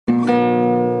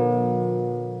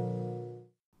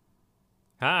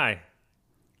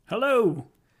Hello,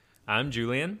 I'm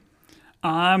Julian.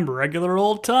 I'm regular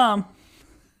old Tom.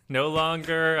 No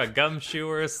longer a gumshoe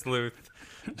or a sleuth,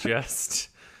 just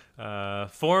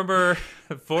former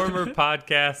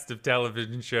podcast of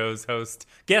television shows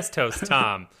guest host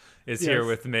Tom is here Yes.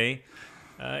 with me.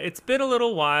 It's been a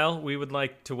little while. We would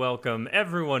like to welcome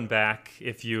everyone back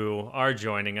if you are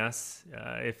joining us.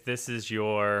 If this is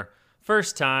your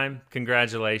first time,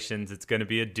 congratulations. It's going to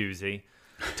be a doozy.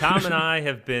 Tom and I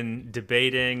have been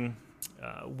debating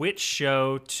which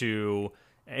show to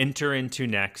enter into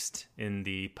next in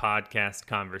the podcast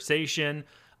conversation.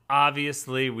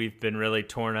 Obviously, we've been really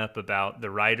torn up about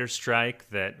the writer's strike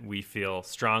that we feel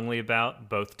strongly about.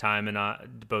 Both Tom and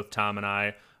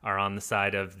I are on the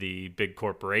side of the big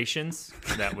corporations.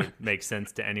 That would make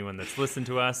sense to anyone that's listened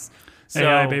to us. So,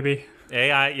 AI, baby.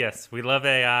 AI, yes, we love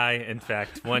AI. In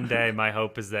fact, one day my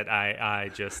hope is that AI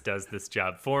just does this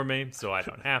job for me so I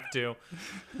don't have to.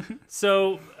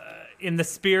 So, in the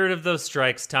spirit of those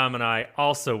strikes, Tom and I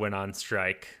also went on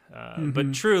strike.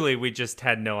 But truly, we just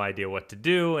had no idea what to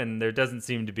do, and there doesn't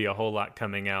seem to be a whole lot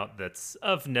coming out that's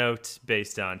of note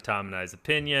based on Tom and I's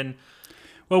opinion.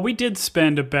 Well, we did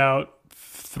spend about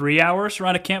 3 hours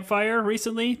around a campfire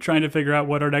recently trying to figure out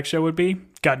what our next show would be.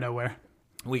 Got nowhere.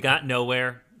 We got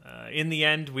nowhere. In the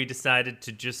end, we decided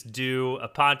to just do a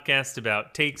podcast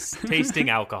about tasting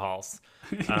alcohols.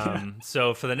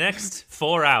 So for the next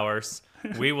 4 hours,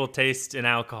 we will taste an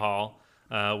alcohol.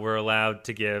 We're allowed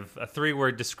to give a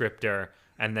 3-word descriptor,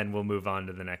 and then we'll move on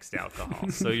to the next alcohol.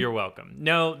 So you're welcome.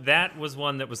 No, that was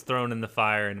one that was thrown in the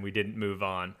fire, and we didn't move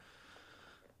on.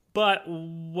 But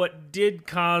what did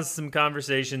cause some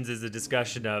conversations is a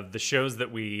discussion of the shows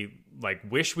that we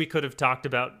wish we could have talked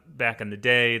about back in the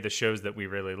day, the shows that we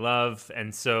really love.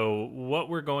 And so what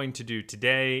we're going to do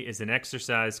today is an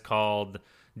exercise called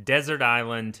Desert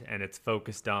Island, and it's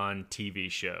focused on TV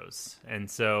shows.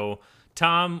 And so,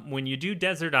 Tom, when you do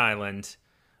Desert Island,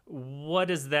 what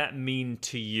does that mean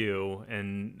to you?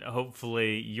 And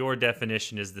hopefully your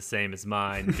definition is the same as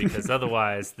mine, because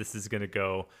otherwise this is going to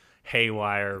go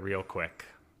haywire real quick.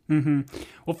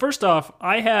 Well, first off,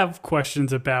 I have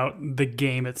questions about the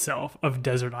game itself of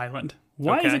Desert Island.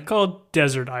 Why is Okay. it called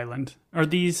Desert Island? Are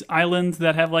these islands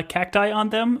that have cacti on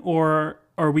them, or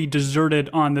are we deserted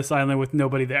on this island with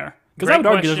nobody there? Because I Great would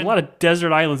argue there's a question. lot of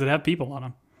desert islands that have people on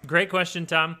them. Great question,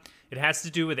 Tom. It has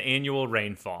to do with annual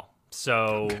rainfall.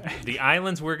 So the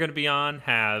islands we're going to be on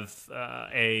have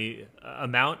a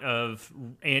amount of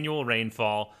annual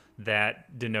rainfall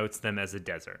that denotes them as a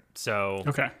desert. So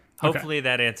Okay. hopefully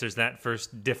that answers that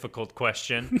first difficult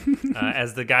question.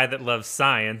 As the guy that loves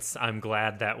science, I'm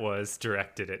glad that was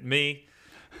directed at me.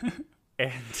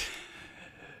 And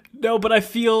No, but I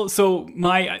feel so.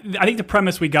 I think the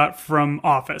premise we got from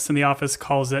Office, and the Office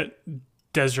calls it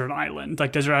Desert Island,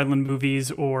 like Desert Island movies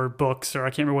or books, or I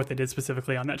can't remember what they did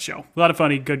specifically on that show. A lot of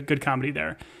funny, good comedy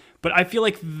there. But I feel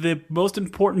like the most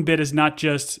important bit is not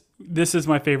just this is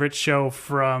my favorite show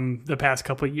from the past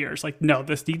couple of years. No,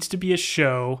 this needs to be a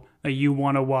show that you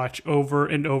want to watch over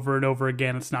and over and over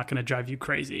again. It's not going to drive you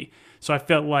crazy. So I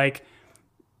felt like,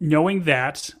 knowing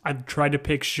that, I tried to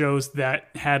pick shows that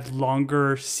had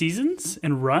longer seasons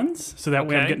and runs, so that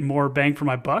way I'm Okay. getting more bang for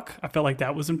my buck. I felt like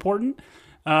that was important.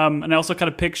 And I also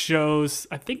kind of picked shows,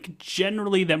 I think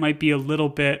generally that might be a little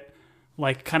bit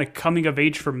kind of coming of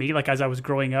age for me, as I was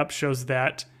growing up, shows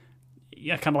that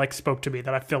kind of spoke to me,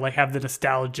 that I feel like have the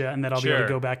nostalgia and that I'll be able Sure.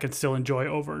 to go back and still enjoy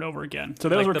over and over again. So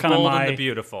those were The kind of Bold my... and the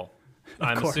Beautiful.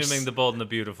 I'm course. assuming The Bold and the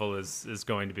Beautiful is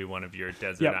going to be one of your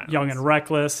desert Yeah, islands. Young and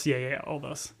Reckless. Yeah, all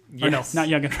those. Or no, Yes. not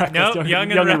Young and Reckless. No,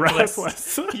 Young and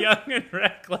Reckless. Young and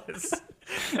Reckless.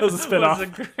 That was a spin-off.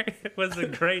 was a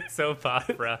great soap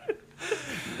opera.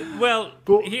 Well,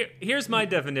 here's my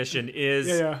definition is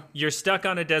Yeah. you're stuck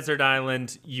on a desert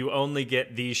island, you only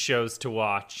get these shows to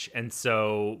watch, and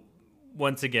so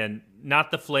once again,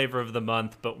 not the flavor of the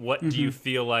month, but what do you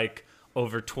feel like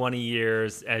over 20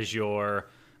 years as you're,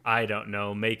 I don't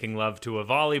know, making love to a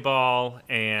volleyball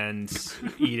and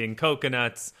eating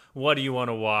coconuts? What do you want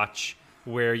to watch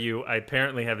where you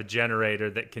apparently have a generator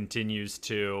that continues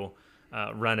to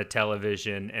run a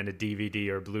television and a DVD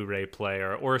or Blu-ray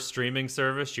player or a streaming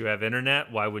service? You have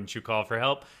internet. Why wouldn't you call for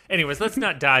help? Anyways, let's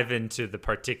not dive into the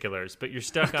particulars, but you're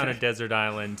stuck on a desert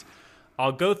island.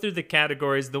 I'll go through the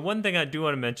categories. The one thing I do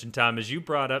want to mention, Tom, is you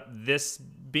brought up this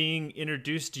being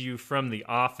introduced to you from The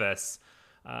Office.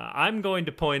 I'm going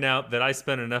to point out that I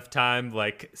spent enough time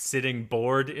sitting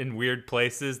bored in weird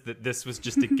places that this was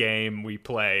just a game we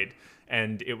played,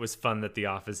 and it was fun that The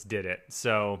Office did it.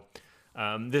 So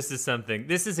this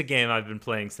is a game I've been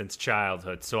playing since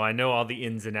childhood, so I know all the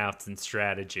ins and outs and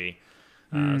strategy.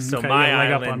 So okay, my yeah,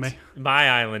 leg up on island, me. my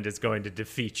island is going to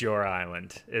defeat your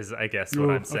island. Is I guess what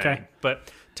Ooh, I'm saying. okay.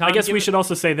 But Tom, I guess give we it- should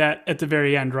also say that at the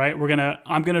very end, right?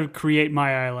 I'm gonna create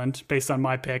my island based on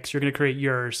my picks. You're gonna create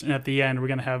yours, and at the end, we're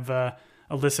gonna have a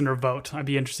listener vote. I'd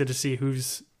be interested to see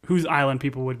whose island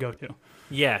people would go to.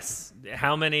 Yes.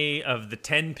 How many of the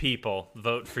 10 people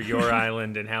vote for your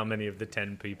island, and how many of the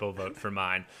 10 people vote for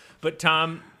mine? But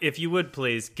Tom, if you would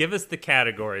please give us the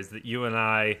categories that you and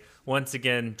I, once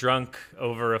again, drunk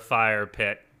over a fire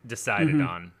pit, decided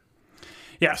on.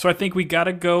 Yeah, so I think we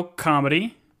gotta go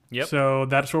comedy. Yep. So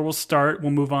that's where we'll start.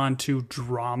 We'll move on to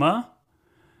drama.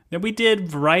 Then we did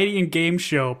variety and game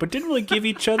show, but didn't really give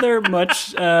each other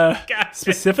much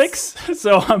specifics.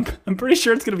 So I'm pretty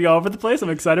sure it's going to be all over the place. I'm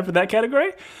excited for that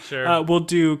category. Sure. We'll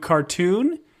do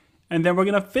cartoon, and then we're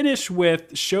going to finish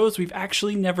with shows we've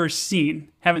actually never seen.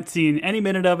 Haven't seen any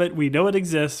minute of it. We know it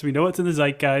exists. We know it's in the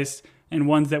zeitgeist, and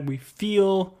ones that we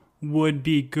feel would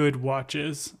be good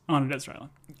watches on a desert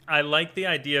island. I like the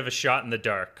idea of a shot in the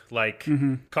dark. Like,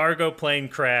 cargo plane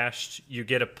crashed. You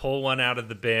get to pull one out of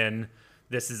the bin.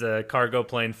 This is a cargo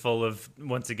plane full of,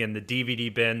 once again, the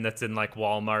DVD bin that's in like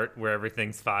Walmart where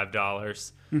everything's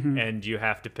 $5. And you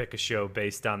have to pick a show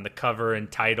based on the cover and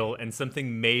title and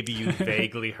something maybe you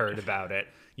vaguely heard about it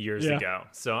years ago.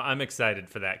 So I'm excited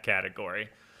for that category.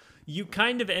 You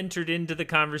kind of entered into the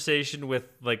conversation with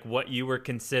like what you were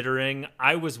considering.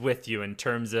 I was with you in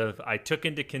terms of I took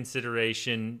into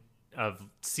consideration of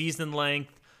season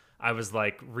length. I was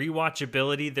like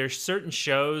rewatchability. There's certain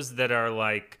shows that are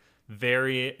like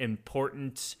very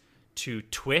important to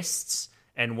twists,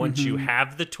 and once you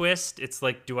have the twist, it's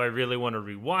like, do I really want to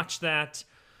rewatch that?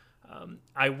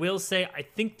 I will say, I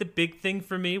think the big thing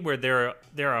for me, where there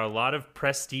are a lot of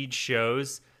prestige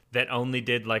shows that only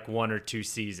did like 1 or 2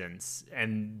 seasons,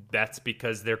 and that's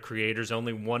because their creators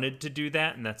only wanted to do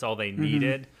that, and that's all they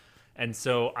needed. And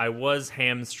so I was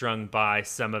hamstrung by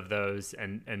some of those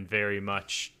and very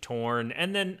much torn.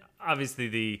 And then obviously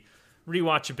the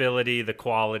rewatchability, the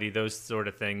quality, those sort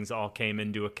of things all came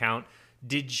into account.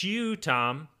 Did you,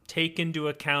 Tom, take into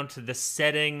account the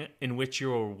setting in which you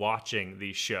were watching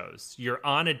these shows? You're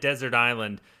on a desert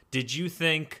island. Did you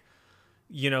think,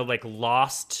 like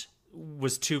Lost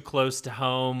was too close to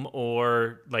home,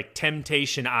 or like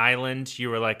Temptation Island? You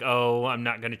were like, oh, I'm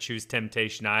not going to choose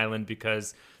Temptation Island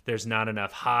because there's not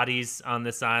enough hotties on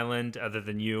this island other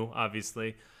than you,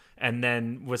 obviously. And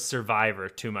then was Survivor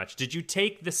too much? Did you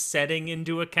take the setting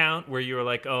into account where you were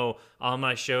like, oh, all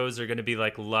my shows are going to be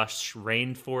like lush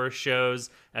rainforest shows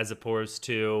as opposed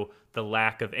to the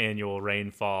lack of annual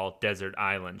rainfall desert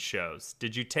island shows?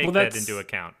 Did you take that into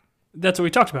account? That's what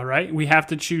we talked about, right? We have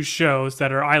to choose shows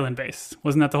that are island-based.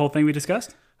 Wasn't that the whole thing we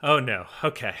discussed? Oh, no.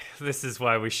 Okay. This is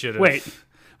why we should have... Wait,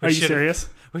 are you serious?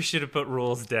 We should have put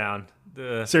rules down.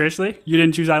 Seriously? You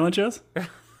didn't choose island shows? We'll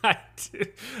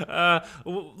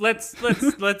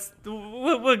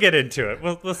get into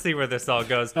it. We'll see where this all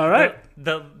goes. All right.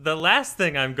 The last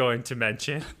thing I'm going to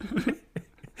mention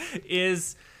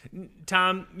is,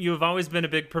 Tom, you have always been a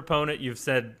big proponent. You've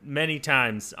said many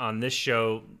times on this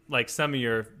show, like some of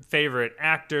your favorite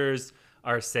actors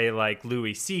are, say, like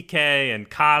Louis C.K. and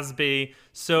Cosby.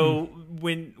 So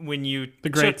when you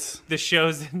took the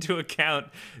shows into account,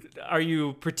 are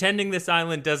you pretending this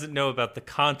island doesn't know about the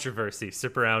controversy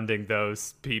surrounding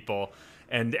those people?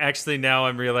 And actually now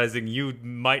I'm realizing you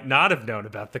might not have known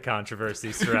about the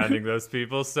controversy surrounding those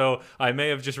people, so I may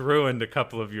have just ruined a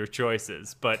couple of your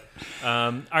choices. But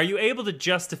are you able to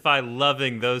justify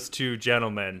loving those two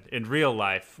gentlemen in real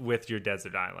life with your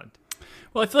desert island?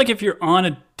 Well, I feel like if you're on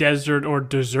a desert or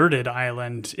deserted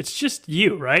island, it's just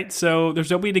you, right? So there's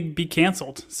no way to be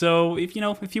canceled. So if you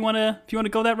want to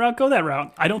go that route, go that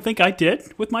route. I don't think I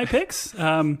did with my picks.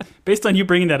 Based on you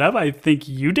bringing that up, I think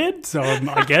you did. So I'm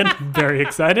again very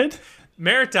excited.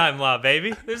 Maritime law,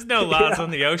 baby. There's no laws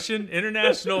on the ocean.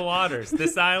 International waters.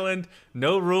 This island,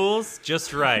 no rules,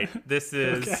 just right. This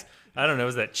is. Okay. I don't know,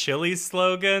 is that Chili's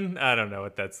slogan? I don't know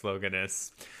what that slogan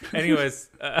is. Anyways,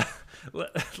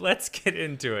 let's get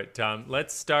into it, Tom.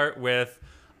 Let's start with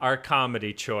our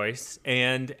comedy choice.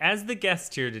 And as the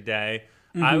guest here today,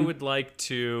 I would like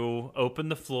to open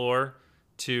the floor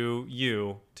to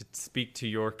you to speak to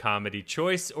your comedy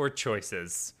choice or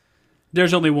choices.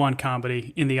 There's only one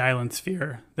comedy in the island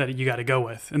sphere that you got to go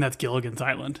with, and that's Gilligan's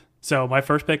Island. So my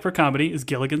first pick for comedy is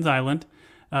Gilligan's Island.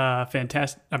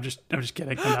 Fantastic. I'm just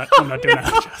kidding. I'm not doing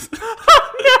that.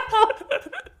 Oh, no.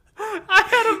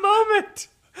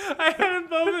 I had a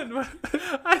moment where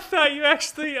I thought you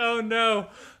actually, oh no.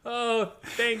 Oh,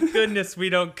 thank goodness we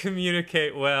don't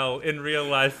communicate well in real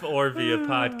life or via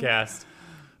podcast.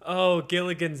 Oh,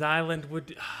 Gilligan's Island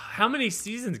would. How many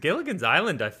seasons? Gilligan's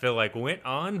Island, I feel like, went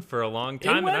on for a long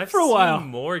time, went and I've for a while. seen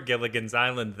more Gilligan's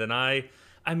Island than I.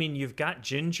 I mean, you've got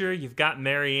Ginger, you've got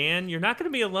Marianne. You're not going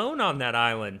to be alone on that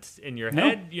island in your No.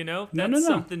 head. You know, No, that's no, no.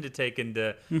 something to take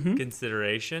into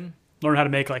consideration. Learn how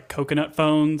to make like coconut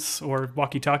phones or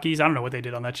walkie-talkies. I don't know what they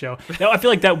did on that show. No, I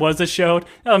feel like that was a show.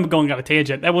 I'm going on a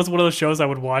tangent. That was one of those shows I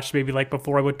would watch maybe like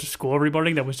before I went to school every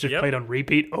morning. That was just Yep. played on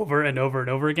repeat over and over and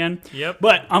over again. Yep.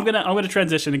 But I'm gonna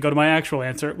transition and go to my actual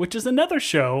answer, which is another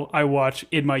show I watched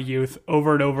in my youth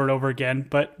over and over and over again.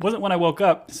 But wasn't when I woke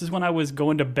up. This is when I was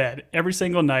going to bed every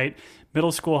single night.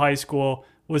 Middle school, high school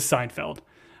was Seinfeld.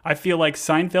 I feel like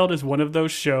Seinfeld is one of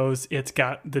those shows. It's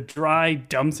got the dry,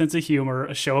 dumb sense of humor,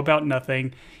 a show about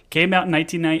nothing. Came out in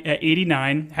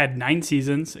 1989, had 9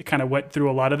 seasons. It kind of went through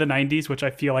a lot of the 90s, which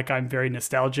I feel like I'm very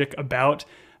nostalgic about.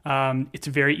 It's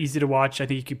very easy to watch. I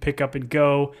think you can pick up and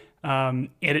go. And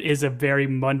it is a very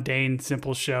mundane,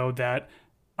 simple show that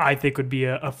I think would be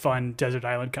a fun desert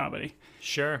island comedy.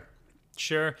 Sure.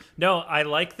 No, I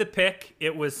like the pick.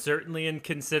 It was certainly in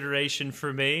consideration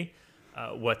for me.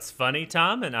 What's funny,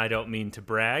 Tom, and I don't mean to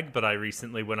brag, but I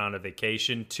recently went on a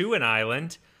vacation to an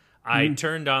island. I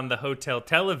turned on the hotel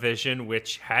television,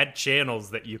 which had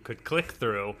channels that you could click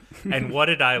through. And what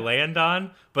did I land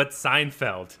on? But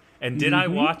Seinfeld. And did I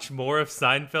watch more of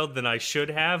Seinfeld than I should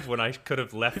have when I could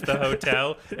have left the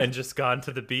hotel and just gone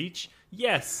to the beach?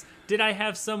 Yes. Did I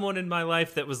have someone in my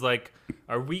life that was like,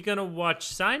 are we going to watch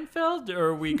Seinfeld or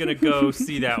are we going to go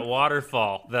see that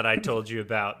waterfall that I told you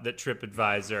about that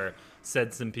TripAdvisor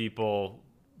said some people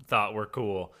thought were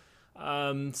cool?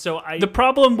 The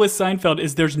problem with Seinfeld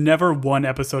is there's never one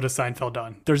episode of Seinfeld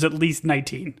on. There's at least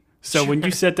 19. So when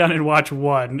you sit down and watch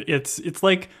one, it's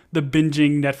like the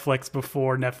binging Netflix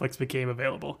before Netflix became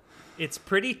available. It's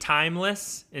pretty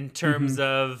timeless in terms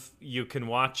of you can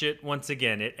watch it. Once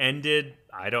again, it ended,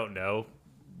 I don't know,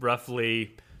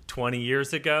 roughly 20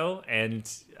 years ago, and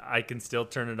I can still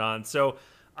turn it on. So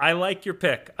I like your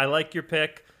pick.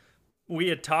 We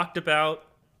had talked about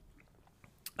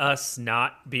us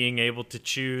not being able to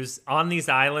choose. On these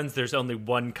islands, there's only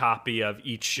one copy of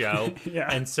each show. Yeah.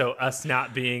 And so us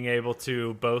not being able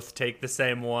to both take the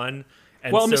same one.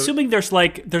 And Well, I'm so, assuming there's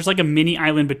like a mini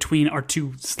island between our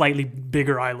two slightly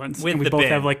bigger islands. With And we the both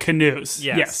bin. have like canoes.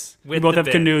 Yes, We with both the have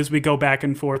bin. canoes. We go back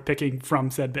and forth picking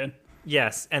from said bin.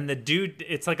 Yes, and the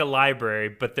it's like a library,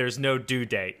 but there's no due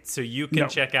date. So you can No.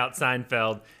 check out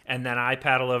Seinfeld, and then I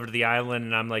paddle over to the island,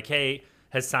 and I'm like, hey,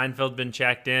 has Seinfeld been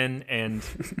checked in? And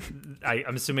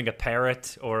I'm assuming a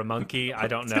parrot or a monkey, I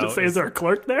don't know. Is there a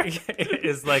clerk there?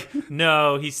 Is like,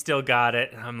 no, he's still got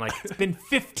it. And I'm like, it's been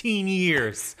 15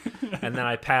 years. And then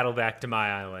I paddle back to my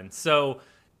island. So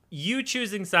you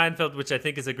choosing Seinfeld, which I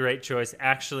think is a great choice,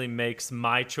 actually makes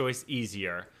my choice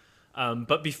easier.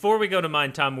 But before we go to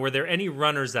mine, Tom, were there any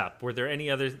runners-up? Were there any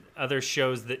other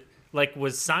shows that, like,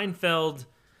 was Seinfeld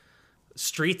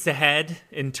streets ahead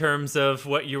in terms of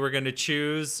what you were going to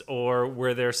choose, or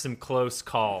were there some close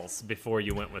calls before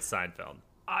you went with Seinfeld?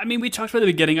 I mean, we talked about at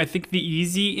the beginning. I think the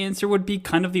easy answer would be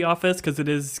kind of The Office because it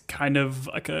is kind of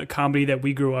like a comedy that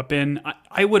we grew up in.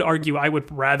 I would argue I would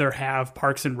rather have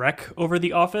Parks and Rec over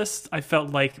The Office. I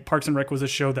felt like Parks and Rec was a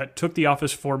show that took The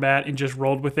Office format and just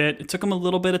rolled with it. It took them a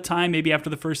little bit of time, maybe after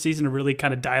the first season, to really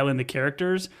kind of dial in the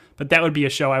characters. But that would be a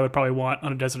show I would probably want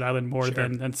on a desert island more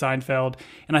than Seinfeld.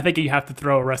 And I think you have to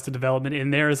throw Arrested Development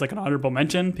in there as like an honorable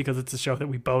mention because it's a show that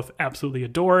we both absolutely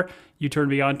adore. You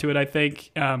turned me on to it, I think.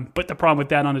 But the problem with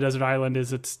that on a desert island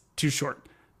is it's too short.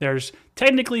 There's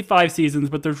technically 5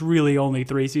 seasons, but there's really only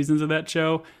 3 seasons of that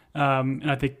show. And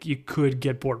I think you could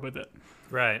get bored with it.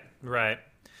 Right.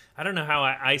 I don't know how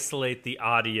I isolate the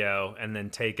audio and then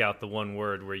take out the one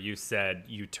word where you said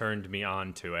you turned me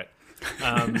on to it.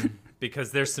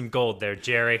 Because there's some gold there,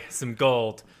 Jerry, some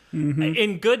gold.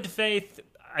 In good faith,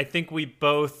 I think we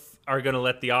both are going to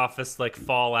let The Office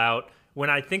fall out. When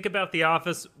I think about The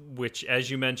Office, which,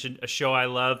 as you mentioned, a show I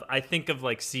love, I think of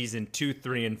season 2,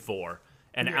 3, and 4.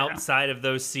 And outside of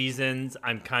those seasons,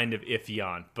 I'm kind of iffy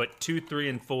on. But 2, 3,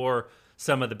 and 4,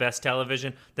 some of the best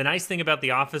television. The nice thing about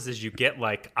The Office is you get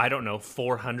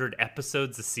 400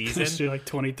 episodes a season. It's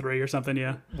 23 or something,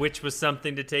 yeah. Which was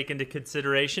something to take into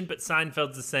consideration. But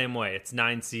Seinfeld's the same way. It's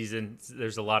 9 seasons.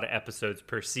 There's a lot of episodes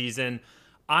per season.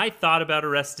 I thought about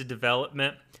Arrested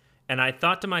Development, and I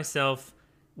thought to myself,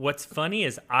 what's funny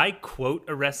is I quote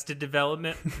Arrested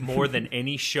Development more than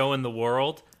any show in the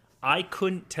world. I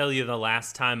couldn't tell you the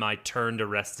last time I turned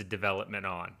Arrested Development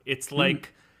on. It's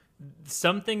like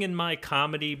something in my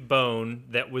comedy bone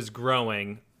that was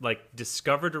growing,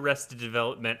 discovered Arrested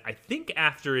Development, I think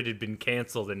after it had been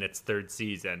canceled in its 3rd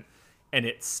season. and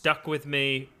it stuck with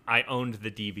me. I owned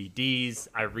the DVDs.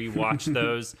 I rewatched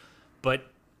those, but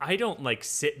I don't like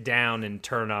sit down and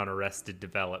turn on Arrested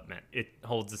Development. It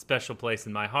holds a special place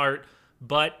in my heart,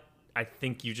 but I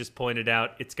think you just pointed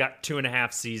out it's got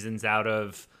 2.5 seasons out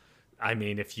of, I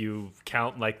mean, if you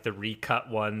count like the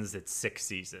recut ones, it's 6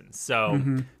 seasons. So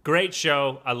great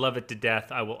show. I love it to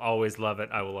death. I will always love it.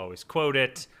 I will always quote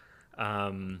it.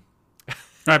 All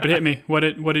right, but hit me. What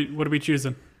are we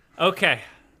choosing? Okay.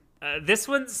 This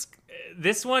one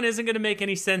isn't going to make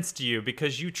any sense to you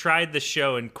because you tried the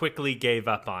show and quickly gave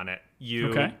up on it.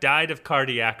 You died of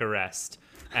cardiac arrest.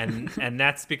 And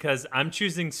that's because I'm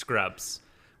choosing Scrubs,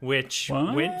 which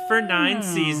went for 9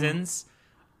 seasons.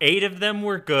 8 of them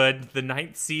were good. The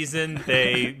 9th season,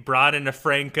 they brought in a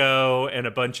Franco and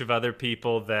a bunch of other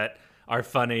people that are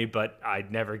funny, but I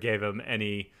never gave them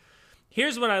any.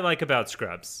 Here's what I like about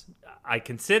Scrubs. I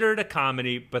consider it a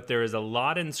comedy, but there is a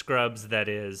lot in Scrubs that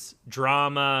is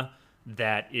drama,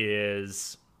 that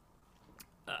is...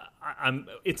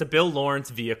 it's a Bill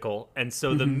Lawrence vehicle, and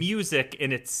so the music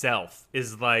in itself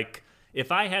is like...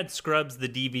 If I had Scrubs, the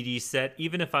DVD set,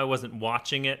 even if I wasn't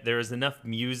watching it, there is enough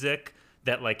music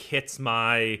that like hits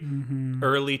my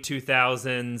early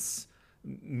 2000s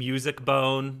music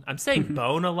bone. I'm saying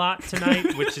bone a lot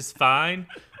tonight, which is fine.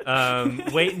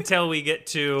 Wait until we get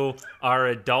to our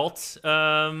adult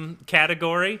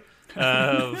category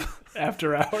of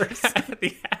After Hours.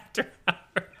 the After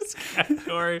Hours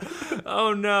category.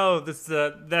 Oh no, that's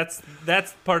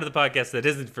part of the podcast that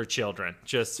isn't for children,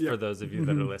 just for those of you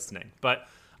that are listening. But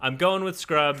I'm going with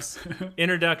Scrubs.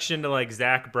 Introduction to like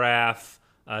Zach Braff,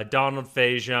 Donald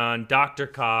Faison, Dr.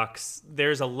 Cox.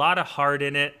 There's a lot of heart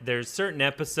in it. There's certain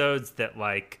episodes that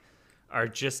like are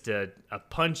just a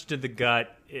punch to the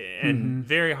gut and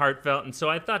very heartfelt. And so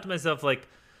I thought to myself, like,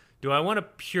 do I want a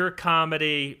pure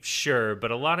comedy? Sure, but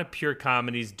a lot of pure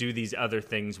comedies do these other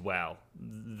things well.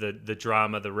 The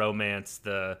drama, the romance,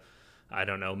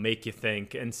 make you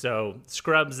think. And so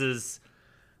Scrubs is...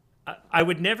 I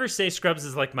would never say Scrubs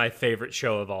is like my favorite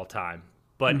show of all time.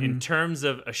 But in terms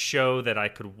of a show that I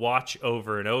could watch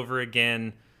over and over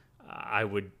again, I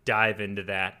would dive into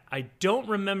that. I don't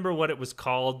remember what it was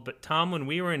called, but Tom, when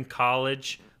we were in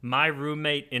college, my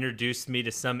roommate introduced me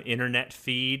to some internet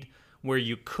feed where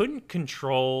you couldn't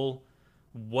control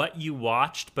what you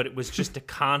watched, but it was just a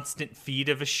constant feed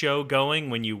of a show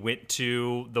going when you went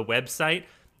to the website.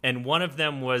 And one of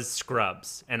them was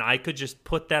Scrubs. And I could just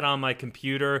put that on my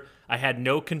computer. I had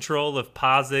no control of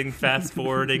pausing, fast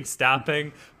forwarding,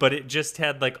 stopping, but it just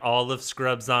had like all of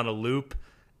Scrubs on a loop.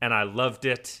 And I loved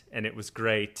it, and it was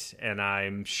great. And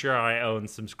I'm sure I own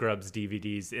some Scrubs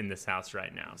DVDs in this house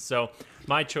right now. So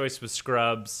my choice was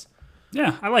Scrubs.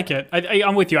 Yeah, I like it.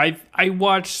 I'm with you. I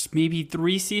watched maybe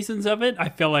 3 seasons of it. I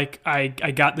feel like I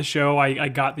got the show. I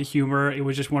got the humor. It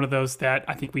was just one of those that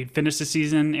I think we'd finished the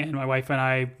season, and my wife and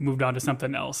I moved on to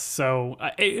something else. So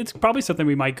it's probably something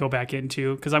we might go back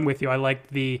into because I'm with you. I like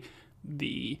the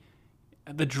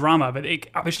drama of it.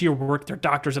 Obviously, your work, they're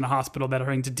doctors in a hospital that are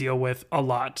having to deal with a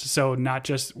lot. So not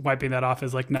just wiping that off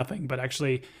as like nothing, but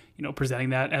actually, presenting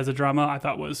that as a drama, I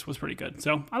thought was pretty good.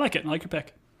 So I like it. I like your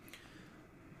pick.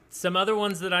 Some other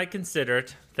ones that I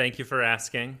considered, thank you for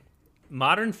asking.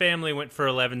 Modern Family went for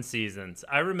 11 seasons.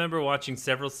 I remember watching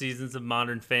several seasons of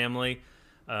Modern Family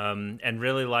and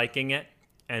really liking it,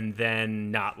 and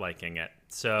then not liking it.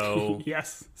 So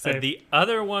yes, the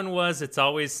other one was It's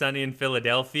Always Sunny in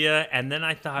Philadelphia, and then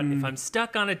I thought, if I'm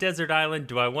stuck on a desert island,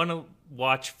 do I want to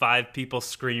watch 5 people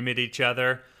scream at each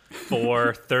other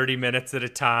for 30 minutes at a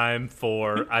time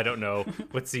for, I don't know,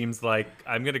 what seems like,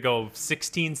 I'm going to go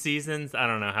 16 seasons. I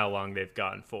don't know how long they've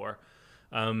gone for.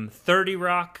 30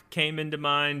 Rock came into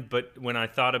mind, but when I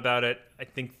thought about it, I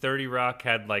think 30 Rock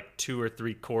had like 2 or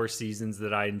 3 core seasons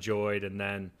that I enjoyed. And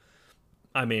then,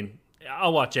 I mean,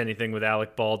 I'll watch anything with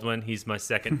Alec Baldwin. He's my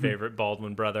second favorite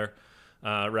Baldwin brother,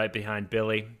 right behind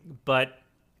Billy. But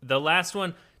the last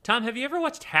one, Tom, have you ever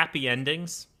watched Happy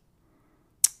Endings?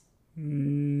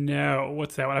 No,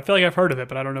 what's that one? I feel like I've heard of it,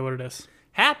 but I don't know what it is.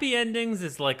 Happy Endings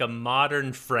is like a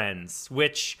modern Friends,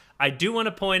 which I do want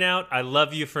to point out. I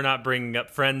love you for not bringing up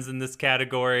Friends in this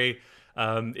category.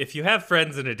 If you have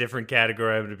Friends in a different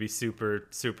category, I'm going to be super,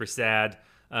 super sad.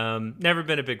 Never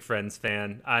been a big Friends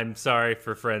fan. I'm sorry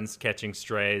for Friends catching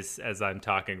strays as I'm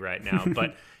talking right now.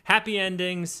 But Happy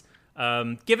Endings,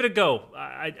 give it a go.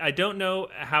 I don't know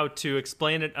how to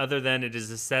explain it other than it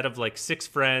is a set of like 6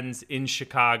 friends in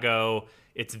Chicago.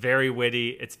 It's very witty.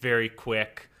 It's very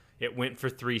quick. It went for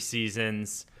 3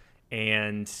 seasons,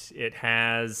 and it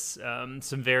has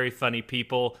some very funny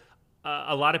people.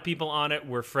 a lot of people on it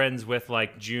were friends with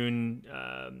like June,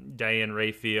 Diane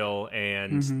Raphael,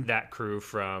 and that crew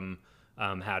from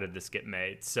How Did This Get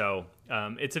Made? So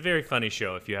it's a very funny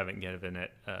show if you haven't given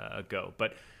it a go.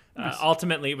 But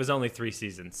ultimately, it was only 3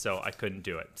 seasons, so I couldn't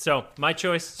do it. So my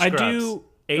choice, Scrubs.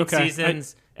 8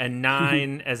 seasons and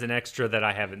 9 as an extra that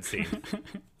I haven't seen.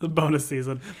 The bonus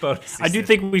season. I do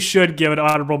think we should give an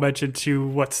honorable mention to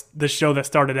what's the show that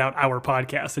started out our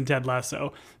podcast, and Ted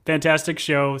Lasso. Fantastic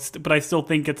show, but I still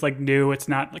think it's like new. It's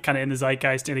not kind of in the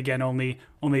zeitgeist, and again, only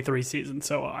 3 seasons.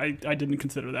 So I didn't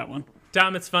consider that one.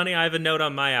 Tom, it's funny. I have a note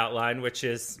on my outline, which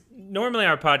is normally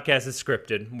our podcast is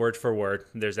scripted, word for word.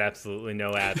 There's absolutely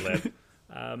no ad lib.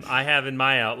 I have in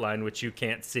my outline, which you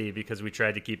can't see because we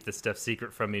tried to keep this stuff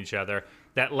secret from each other,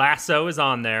 that Lasso is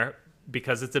on there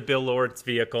because it's a Bill Lawrence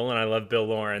vehicle, and I love Bill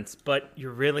Lawrence, but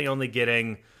you're really only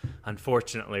getting,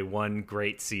 unfortunately, 1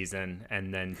 great season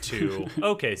and then 2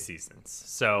 okay seasons.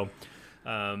 So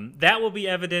that will be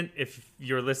evident if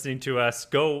you're listening to us.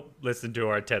 Go listen to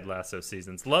our Ted Lasso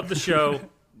seasons. Love the show.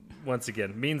 Once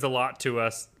again, means a lot to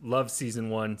us. Love season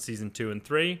 1, season 2, and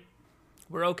 3.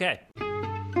 We're okay.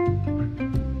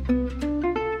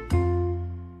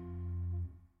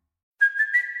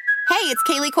 Hey, it's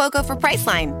Kaylee Cuoco for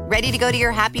Priceline. Ready to go to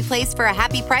your happy place for a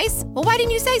happy price? Well, why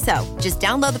didn't you say so? Just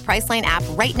download the Priceline app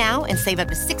right now and save up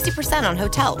to 60% on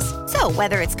hotels. So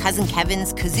whether it's Cousin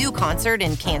Kevin's Kazoo Concert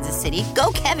in Kansas City,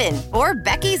 go Kevin, or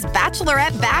Becky's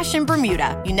Bachelorette Bash in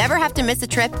Bermuda, you never have to miss a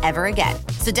trip ever again.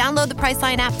 So download the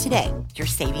Priceline app today. Your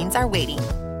savings are waiting.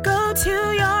 Go to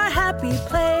your happy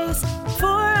place for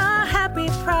a happy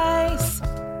price.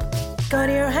 Go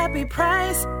to your happy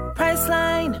price,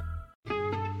 Priceline.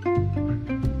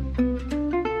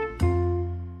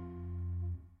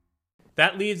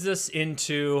 That leads us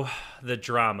into the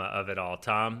drama of it all,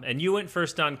 Tom. And you went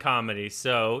first on comedy,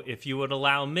 so if you would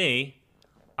allow me,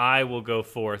 I will go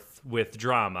forth with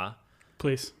drama.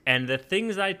 Please. And the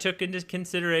things I took into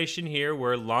consideration here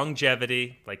were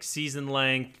longevity, like season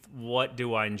length, what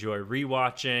do I enjoy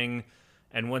rewatching,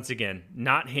 and once again,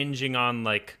 not hinging on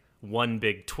like one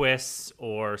big twist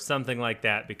or something like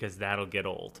that, because that'll get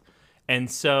old.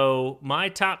 And so my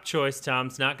top choice, Tom,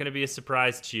 it's not going to be a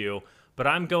surprise to you, but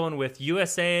I'm going with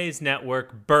USA's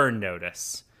network, Burn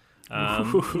Notice.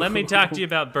 Let me talk to you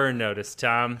about Burn Notice,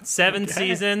 Tom. 7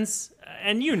 seasons,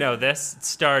 and you know this. It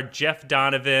starred Jeff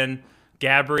Donovan,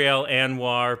 Gabrielle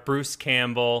Anwar, Bruce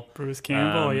Campbell.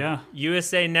 Yeah.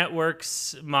 USA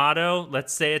Network's motto,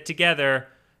 let's say it together,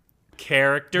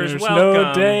 characters There's welcome.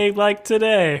 no day like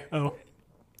today. Oh.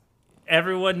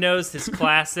 Everyone knows his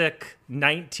classic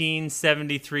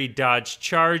 1973 Dodge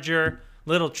Charger.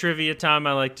 Little trivia, Tom,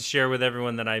 I like to share with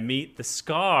everyone that I meet. The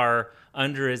scar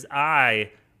under his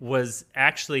eye was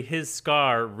actually his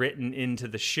scar written into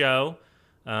the show.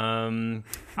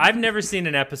 I've never seen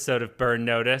an episode of Burn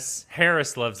Notice.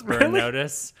 Harris loves Burn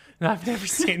Notice. I've never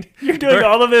seen... You're doing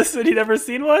all of this and you've never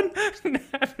seen one?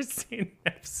 Never seen an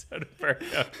episode of Burn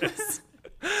Notice.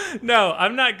 No,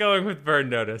 I'm not going with Burn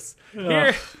Notice.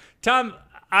 Here, Tom,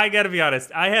 I gotta be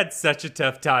honest. I had such a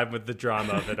tough time with the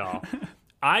drama of it all.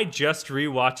 I just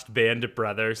rewatched Band of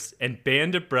Brothers, and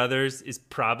Band of Brothers is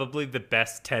probably the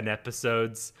best 10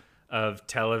 episodes of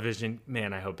television.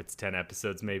 Man, I hope it's 10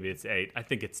 episodes. Maybe it's 8. I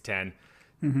think it's 10.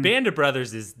 Mm-hmm. Band of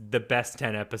Brothers is the best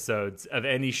 10 episodes of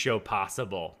any show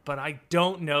possible, but I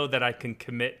don't know that I can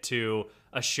commit to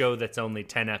a show that's only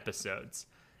 10 episodes.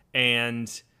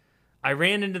 And I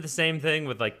ran into the same thing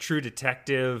with like True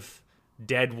Detective,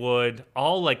 Deadwood,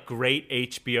 all like great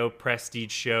HBO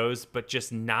prestige shows, but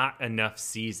just not enough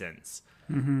seasons.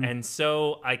 Mm-hmm. And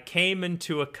so I came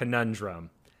into a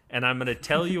conundrum, and I'm going to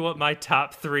tell you what my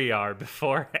top 3 are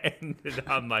before I ended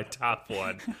on my top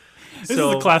 1. This is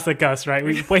a classic us, right?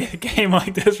 We play a game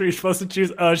like this where you're supposed to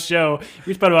choose a show.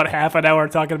 We spent about half an hour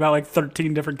talking about like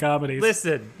 13 different comedies.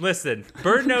 Listen.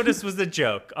 Burn Notice was a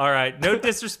joke. All right. No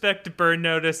disrespect to Burn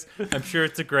Notice. I'm sure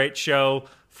it's a great show.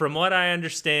 From what I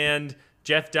understand,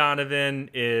 Jeff Donovan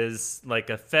is like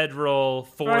a federal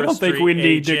forestry I don't think we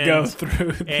need agent, to go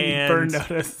through the Burn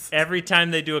Notice. Every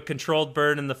time they do a controlled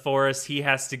burn in the forest, he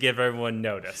has to give everyone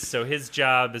notice. So his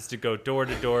job is to go door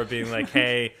to door being like,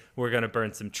 hey, we're going to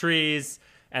burn some trees.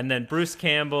 And then Bruce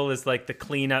Campbell is like the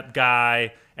cleanup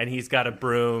guy, and he's got a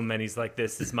broom, and he's like,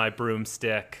 this is my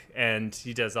broomstick, and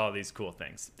he does all these cool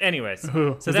things. Anyways,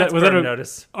 so that's Burn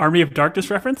Notice. Army of Darkness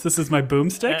reference? This is my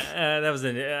boomstick? That was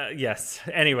yes.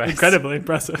 Anyways. Incredibly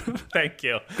impressive. Thank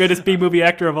you. Greatest B-movie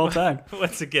actor of all time.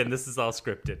 Once again, this is all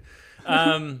scripted.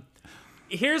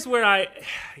 Here's where I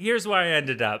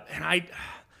ended up, and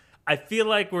I I feel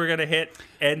like we're gonna hit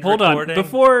end Hold recording.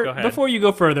 on, Go ahead. before you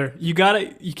go further, you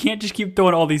can't just keep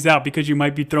throwing all these out because you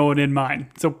might be throwing in mine.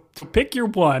 So pick your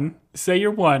one, say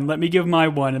your one, let me give my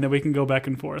one, and then we can go back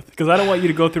and forth. Because I don't want you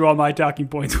to go through all my talking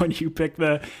points when you pick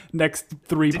the next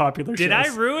three popular shows. Did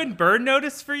I ruin Burn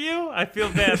Notice for you? I feel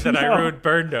bad that I ruined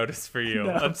Burn Notice for you.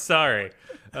 No. I'm sorry.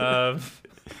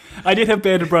 I did have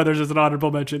Band of Brothers as an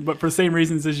honorable mention, but for the same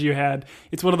reasons as you had.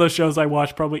 It's one of those shows I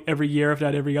watch probably every year, if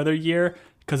not every other year,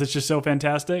 because it's just so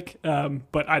fantastic.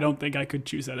 But I don't think I could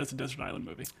choose that as a Desert Island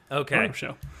movie. Okay. Or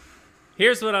show.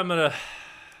 Here's what I'm gonna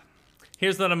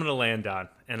land on,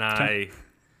 and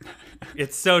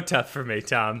it's so tough for me,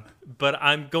 Tom, but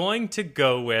I'm going to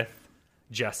go with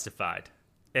Justified.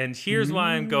 And here's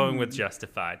why I'm going with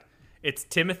Justified. It's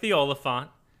Timothy Olyphant.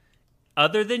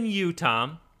 Other than you,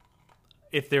 Tom,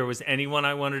 if there was anyone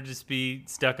I wanted to be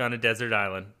stuck on a desert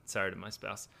island, sorry to my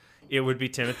spouse, it would be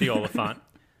Timothy Olyphant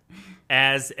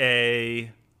as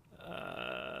a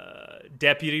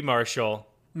deputy marshal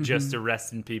just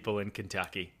arresting people in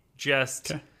Kentucky.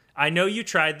 I know you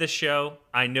tried this show.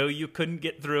 I know you couldn't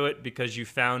get through it because you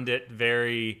found it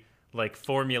very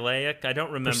formulaic. I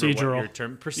don't remember what your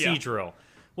term procedural. Yeah.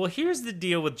 Well, here's the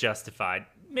deal with Justified.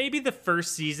 Maybe the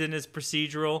first season is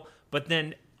procedural, but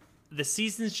then the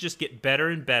seasons just get better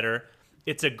and better.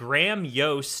 It's a Graham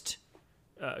Yost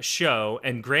show,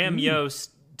 and Graham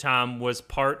Yost, Tom, was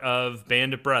part of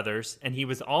Band of Brothers, and he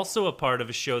was also a part of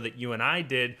a show that you and I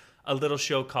did, a little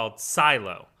show called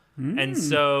Silo. And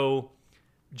so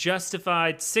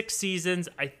Justified, 6 seasons.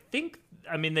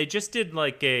 They just did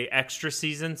a extra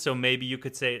season, so maybe you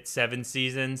could say it's 7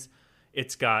 seasons.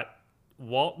 It's got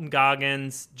Walton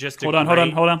Goggins. Hold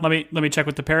on. Let me check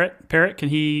with the Parrot. Parrot, can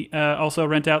he also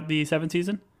rent out the 7th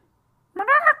season?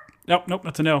 Nope,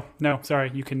 that's a no. No,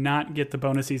 sorry, you cannot get the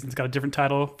bonus season. It's got a different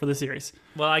title for the series.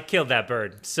 Well, I killed that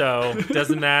bird, so it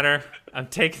doesn't matter. I'm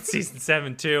taking season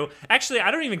 7 too. Actually,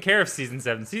 I don't even care if season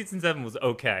 7 was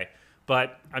okay,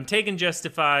 but I'm taking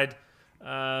Justified.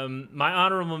 My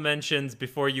honorable mentions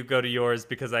before you go to yours,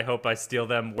 because I hope I steal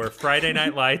them, were Friday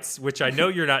Night Lights, which I know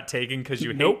you're not taking because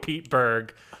you hate Pete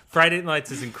Berg. Friday Night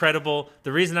Lights is incredible.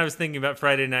 The reason I was thinking about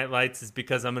Friday Night Lights is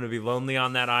because I'm going to be lonely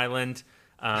on that island.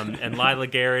 And Lila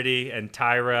Garrity and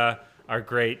Tyra are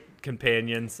great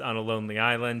companions on a lonely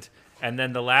island. And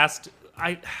then the last,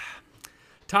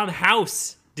 Tom,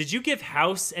 House. Did you give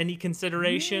House any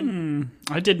consideration?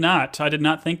 I did not. I did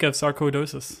not think of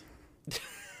sarcoidosis.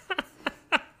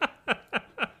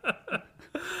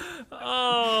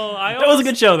 That was a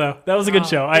good show, though. That was a good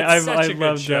show. I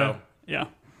loved show. Yeah.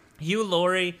 Hugh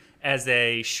Laurie as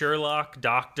a Sherlock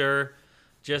doctor.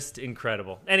 Just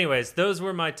incredible. Anyways, those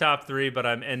were my top 3, but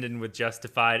I'm ending with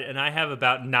Justified, and I have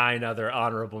about 9 other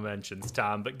honorable mentions,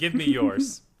 Tom, but give me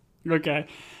yours. Okay.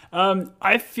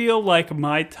 I feel like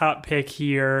my top pick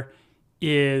here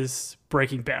is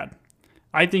Breaking Bad.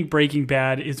 I think Breaking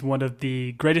Bad is one of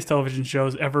the greatest television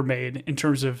shows ever made in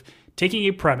terms of taking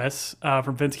a premise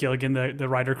from Vince Gilligan, the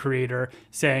writer-creator,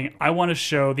 saying, I want to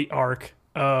show the arc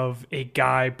of a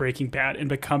guy breaking bad and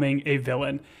becoming a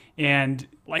villain. And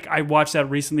I watched that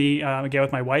recently again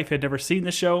with my wife. Had never seen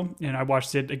the show, and I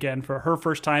watched it again for her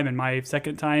first time and my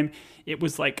second time. It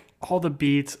was all the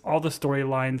beats, all the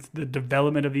storylines, the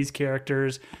development of these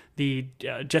characters, the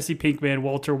Jesse Pinkman,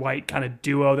 Walter White kind of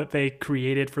duo that they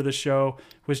created for the show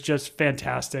was just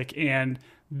fantastic. And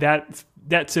that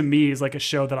to me is a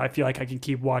show that I feel like I can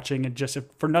keep watching, and just, if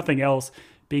for nothing else,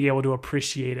 being able to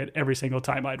appreciate it every single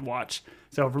time I'd watch.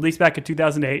 So released back in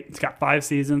 2008. It's got 5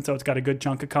 seasons, so it's got a good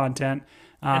chunk of content.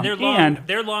 And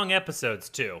they're long episodes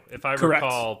too. If I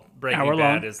recall, Breaking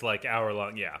Bad is hour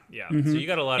long. Yeah. Mm-hmm. So you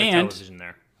got a lot of television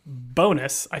there.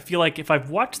 Bonus, I feel like if I've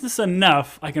watched this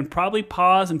enough, I can probably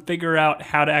pause and figure out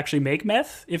how to actually make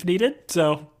meth if needed.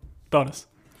 So, bonus.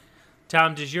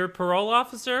 Tom, does your parole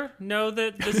officer know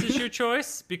that this is your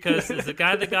choice? Because as a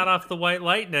guy that got off the White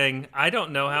Lightning, I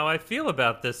don't know how I feel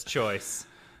about this choice.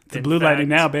 It's the Blue Lightning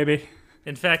now, baby.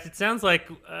 In fact, it sounds like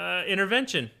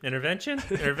intervention. Intervention?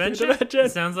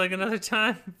 It sounds like another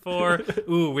time for,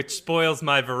 which spoils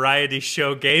my variety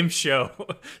show game show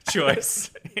choice.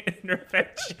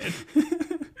 Intervention.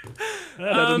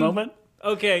 At the moment.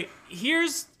 Okay,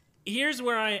 here's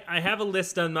where I have a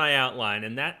list on my outline,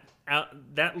 and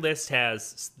that list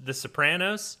has The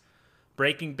Sopranos,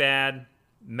 Breaking Bad,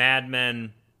 Mad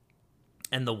Men,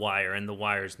 and The Wire. And The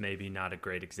Wire's maybe not a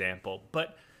great example,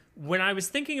 but when I was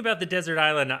thinking about the desert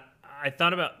island, I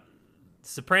thought about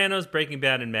Sopranos, Breaking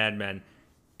Bad, and Mad Men.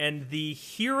 And the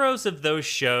heroes of those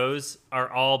shows are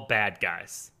all bad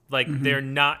guys. They're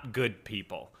not good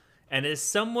people. And as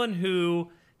someone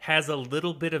who has a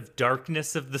little bit of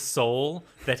darkness of the soul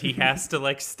that he has to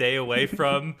like stay away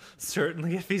from,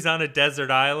 certainly if he's on a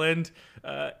desert island.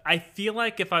 I feel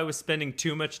like if I was spending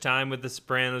too much time with The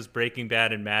Sopranos, Breaking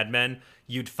Bad, and Mad Men,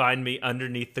 you'd find me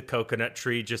underneath the coconut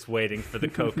tree just waiting for the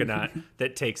coconut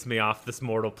that takes me off this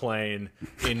mortal plane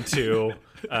into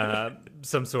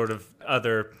some sort of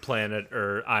other planet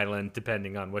or island,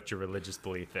 depending on what your religious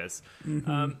belief is.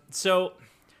 So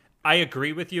I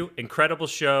agree with you. Incredible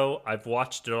show. I've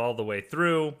watched it all the way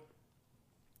through.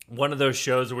 One of those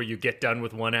shows where you get done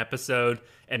with one episode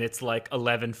and it's like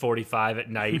 11:45 at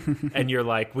night and you're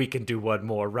like, we can do one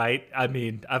more, right? I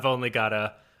mean, I've only got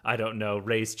to, I don't know,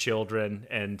 raise children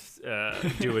and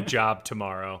do a job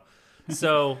tomorrow.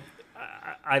 So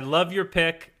I love your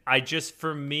pick.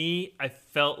 For me, I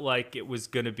felt like it was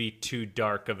going to be too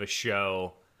dark of a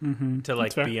show to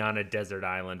like be on a desert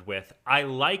island with. I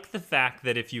like the fact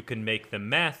that if you can make the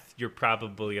meth, you're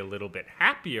probably a little bit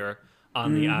happier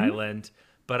on the island.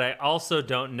 But I also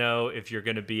don't know if you're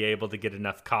going to be able to get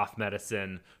enough cough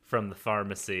medicine from the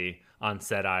pharmacy on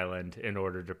said island in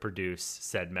order to produce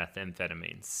said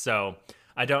methamphetamines. So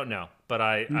I don't know, but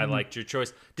I liked your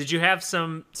choice. Did you have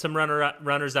some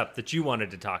runners up that you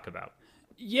wanted to talk about?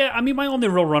 Yeah, I mean, my only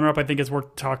real runner-up, I think, is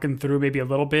worth talking through maybe a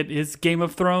little bit, is Game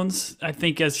of Thrones. I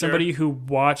think as somebody who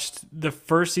watched the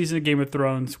first season of Game of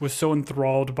Thrones, was so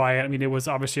enthralled by it. I mean, it was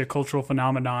obviously a cultural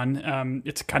phenomenon.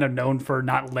 It's kind of known for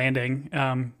not landing,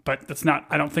 but that's not,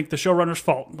 I don't think, the showrunner's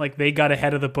fault. Like, they got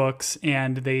ahead of the books,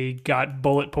 and they got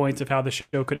bullet points of how the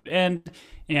show could end.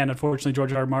 And unfortunately,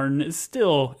 George R. Martin is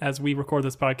still, as we record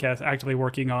this podcast, actively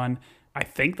working on, I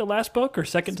think, the last book, or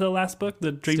second to the last book,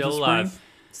 The Dreams of Spring.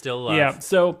 Still alive. Yeah.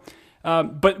 So,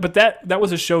 but that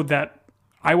was a show that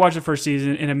I watched the first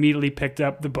season and immediately picked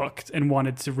up the books and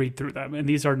wanted to read through them. And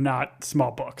these are not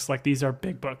small books; like, these are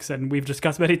big books. And we've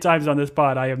discussed many times on this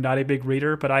pod, I am not a big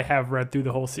reader, but I have read through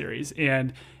the whole series,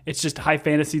 and it's just high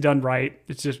fantasy done right.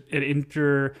 It's just, it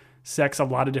intersects a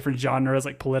lot of different genres,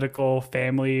 like political,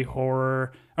 family,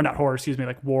 horror, or not horror, excuse me,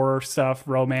 like war stuff,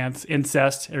 romance,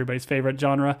 incest, everybody's favorite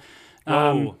genre.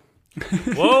 Whoa.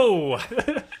 Whoa.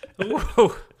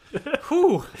 Whoa.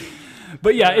 Whew.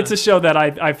 But yeah, it's a show that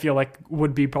I feel like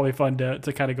would be probably fun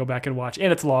to kind of go back and watch.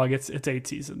 And it's long. It's 8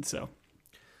 seasons, so.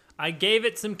 I gave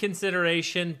it some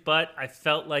consideration, but I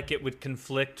felt like it would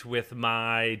conflict with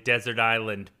my Desert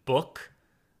Island book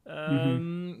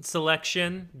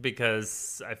selection,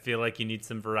 because I feel like you need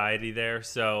some variety there.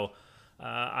 So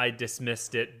I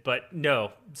dismissed it. But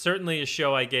no, certainly a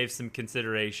show I gave some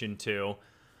consideration to.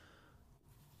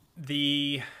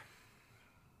 The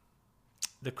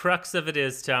crux of it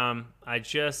is, Tom, I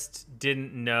just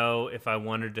didn't know if I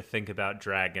wanted to think about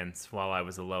dragons while I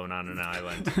was alone on an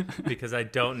island, because I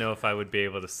don't know if I would be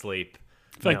able to sleep.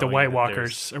 I feel like the White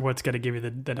Walkers are what's going to give you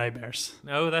the nightmares.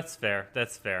 Oh, that's fair.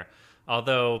 That's fair.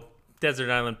 Although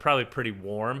Desert Island probably pretty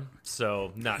warm,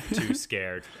 so not too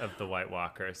scared of the White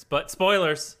Walkers. But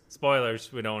spoilers.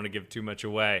 We don't want to give too much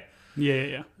away.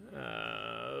 Yeah.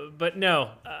 But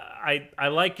no, I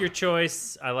like your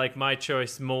choice. I like my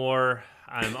choice more.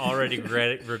 I'm already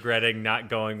regretting not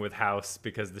going with House,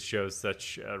 because the show's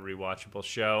such a rewatchable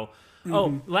show.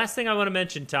 Oh, last thing I want to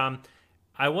mention, Tom.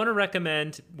 I want to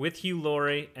recommend, with Hugh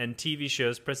Laurie and TV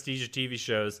shows, prestige TV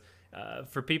shows,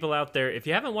 for people out there, if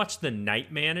you haven't watched The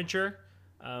Night Manager,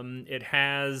 it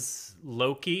has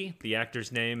Loki. The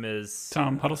actor's name is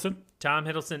Tom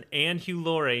Hiddleston and Hugh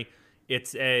Laurie.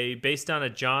 It's based on a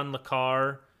John le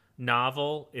Carre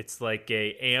novel. It's like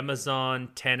a Amazon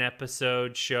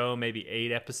 10-episode show, maybe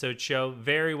 8-episode show.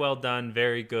 Very well done,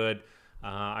 very good.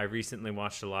 I recently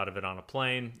watched a lot of it on a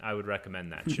plane. I would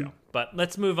recommend that show. But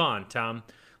let's move on, Tom.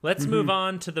 Let's move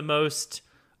on to the most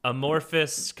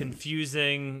amorphous,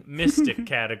 confusing, mystic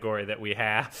category that we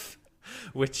have,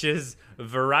 which is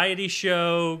variety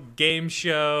show, game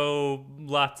show,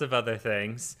 lots of other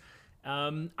things.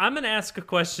 I'm going to ask a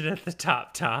question at the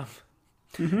top, Tom.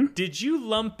 Did you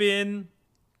lump in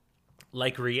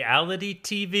like reality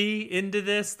TV into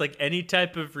this? Like any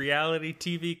type of reality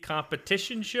TV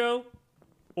competition show?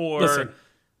 Or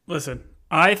Listen,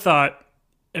 I thought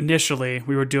initially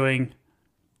we were doing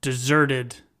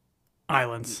deserted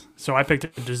islands. So I picked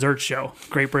a dessert show,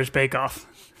 Great British Bake Off.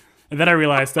 And then I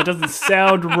realized that doesn't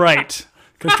sound right.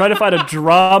 Because trying to find a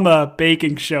drama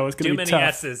baking show is going to be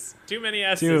tough. Too many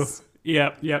S's.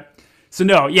 Yep. So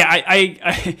no, yeah,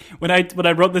 I when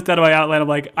I wrote this down in my outline, I'm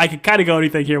like, I could kind of go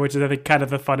anything here, which is I think kind of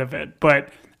the fun of it.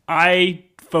 But I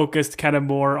focused kind of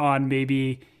more on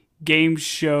maybe game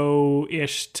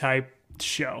show-ish type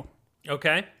show.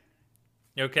 Okay.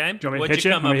 Do you want me to hit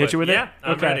you?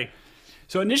 I'm ready.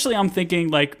 So initially I'm thinking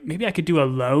like maybe I could do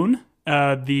Alone,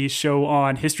 the show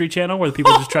on History Channel where the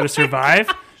people just try to survive.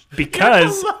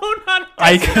 Because You're alone on a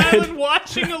I desert could- island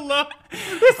watching alone.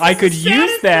 I could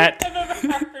use that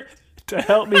to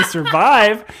help me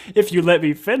survive if you let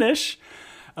me finish.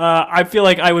 I feel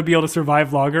like I would be able to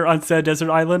survive longer on said desert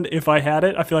island if I had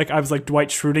it. I feel like I was like Dwight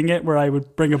Schruting it, where I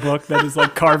would bring a book that is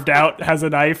like carved out, has a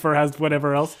knife, or has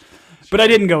whatever else. But I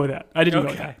didn't go with that. Go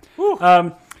with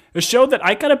that. A show that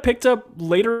I kind of picked up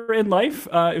later in life.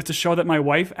 It's a show that my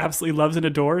wife absolutely loves and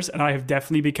adores, and I have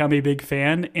definitely become a big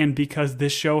fan. And because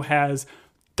this show has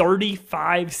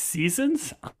 35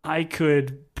 seasons, I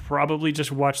could probably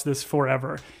just watch this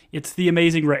forever. It's The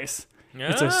Amazing Race.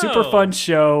 It's a super fun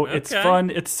show. Okay. It's fun.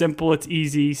 It's simple. It's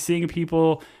easy. Seeing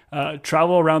people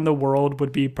travel around the world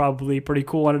would be probably pretty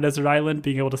cool on a desert island.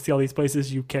 Being able to see all these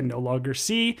places you can no longer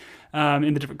see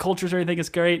in the different cultures or anything is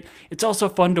great. It's also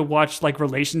fun to watch like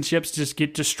relationships just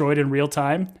get destroyed in real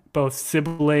time. Both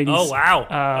siblings. Oh,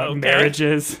 wow. Okay.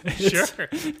 Marriages. Sure.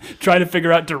 Trying to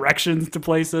figure out directions to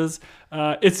places.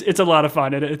 It's a lot of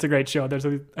fun. It's a great show. There's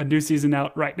a new season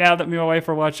out right now that me and my wife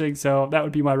are watching, so that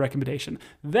would be my recommendation.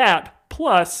 That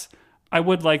plus, I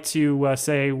would like to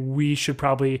say we should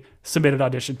probably submit an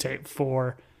audition tape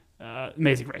for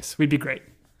Amazing Race. We'd be great.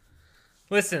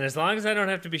 Listen, as long as I don't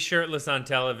have to be shirtless on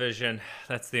television,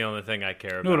 that's the only thing I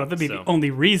care about. No, that'd be the only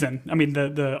reason. I mean,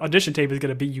 the audition tape is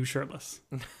going to be you shirtless,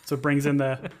 so it brings in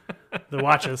the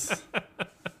watches.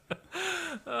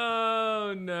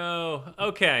 Oh, no.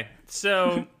 Okay,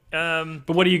 so... But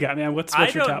what do you got, man? What's I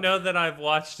your don't top? know that I've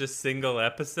watched a single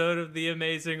episode of The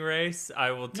Amazing Race.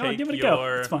 I will No, take give it a your...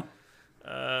 go. It's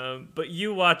fun. But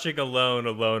you watching alone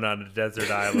on a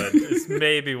desert island is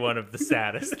maybe one of the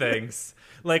saddest things.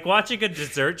 Like watching a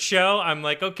dessert show, I'm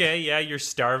like, okay, yeah, you're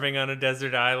starving on a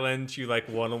desert island. You like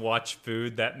want to watch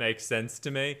food. That makes sense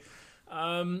to me.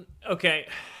 Okay.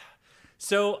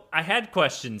 So I had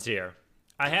questions here.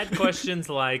 I had questions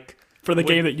like... For the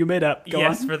game that you made up. Go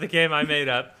on. for the game I made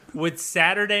up. Would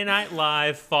Saturday Night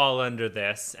Live fall under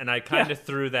this? And I kind of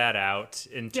threw that out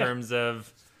in terms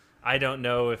of, I don't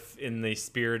know if in the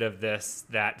spirit of this,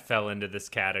 that fell into this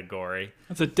category.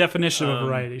 That's a definition of a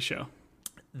variety show.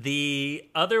 The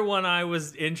other one I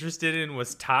was interested in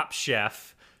was Top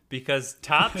Chef, because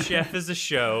Top Chef is a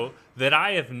show that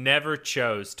I have never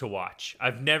chose to watch.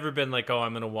 I've never been like, oh,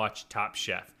 I'm going to watch Top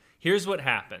Chef. Here's what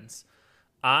happens.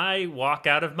 I walk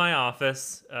out of my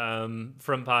office from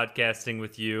podcasting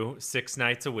with you 6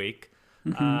 nights a week.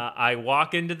 I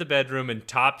walk into the bedroom and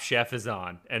Top Chef is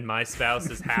on, and my spouse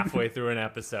is halfway through an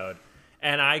episode.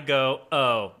 And I go,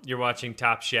 oh, you're watching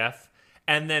Top Chef?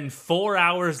 And then 4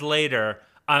 hours later,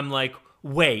 I'm like,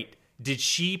 wait, did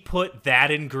she put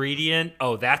that ingredient?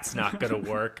 Oh, that's not going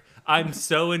to work. I'm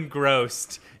so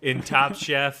engrossed in Top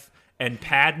Chef. And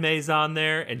Padme's on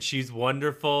there, and she's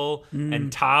wonderful.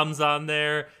 And Tom's on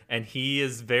there, and he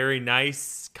is very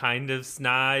nice, kind of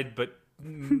snide, but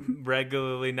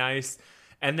regularly nice.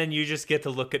 And then you just get to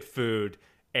look at food.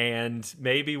 And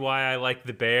maybe why I like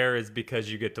The Bear is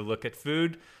because you get to look at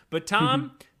food. But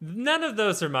Tom, none of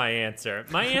those are my answer.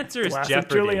 My answer is Classic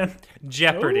Jeopardy. Julian.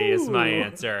 Jeopardy is my Ooh.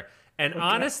 answer. And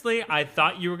honestly, I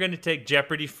thought you were going to take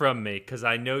Jeopardy from me because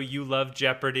I know you love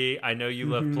Jeopardy. I know you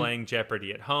love playing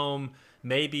Jeopardy at home.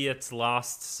 Maybe it's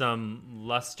lost some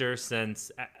luster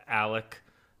since Alec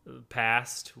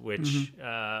passed, which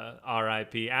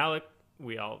R.I.P. Alec.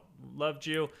 We all loved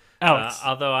you. Alex.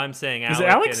 Although I'm saying Alec, it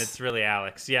Alex? and it's really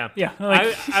Alex. Yeah. Yeah,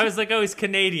 I was like, oh, he's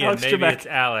Canadian. Alex Maybe Trebek. it's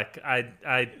Alec.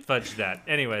 I fudged that.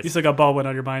 Anyways. You still got Baldwin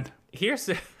on your mind. Here's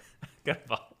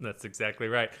that's exactly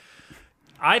right.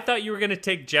 I thought you were going to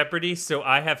take Jeopardy, so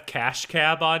I have Cash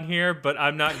Cab on here, but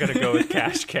I'm not going to go with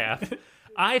Cash Cab.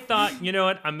 I thought, you know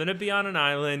what? I'm going to be on an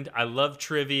island. I love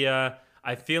trivia.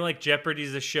 I feel like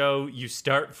Jeopardy's a show you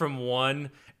start from 1,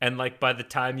 and like by the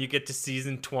time you get to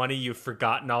season 20, you've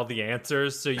forgotten all the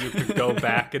answers, so you could go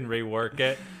back and rework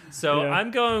it. So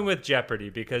I'm going with Jeopardy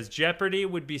because Jeopardy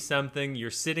would be something you're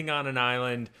sitting on an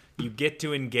island, you get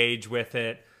to engage with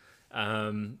it,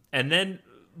 and then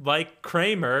like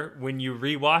Kramer, when you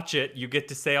rewatch it, you get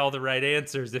to say all the right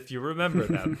answers if you remember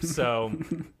them. So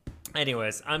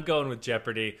anyways, I'm going with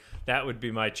Jeopardy. That would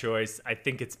be my choice. I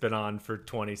think it's been on for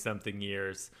 20-something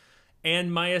years.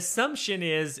 And my assumption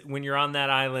is when you're on that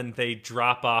island, they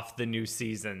drop off the new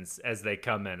seasons as they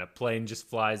come in. A plane just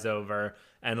flies over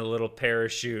and a little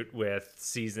parachute with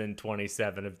season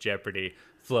 27 of Jeopardy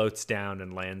floats down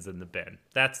and lands in the bin.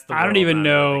 That's the I don't world even I'm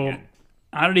know. living in.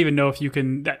 I don't even know if you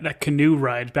can that canoe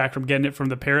ride back from getting it from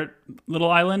the parrot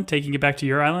little island, taking it back to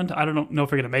your island. I don't know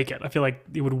if we're gonna make it. I feel like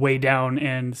it would weigh down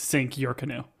and sink your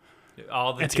canoe.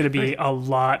 It's gonna be a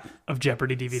lot of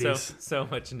Jeopardy DVDs. So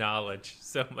much knowledge.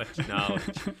 So much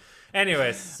knowledge.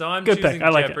 Anyways, so I'm Good choosing pick. I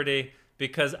like Jeopardy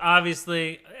because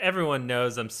obviously everyone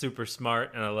knows I'm super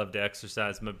smart and I love to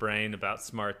exercise my brain about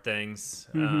smart things.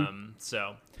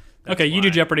 So that's Okay, you do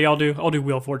why. Jeopardy. I'll do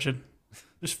Wheel of Fortune.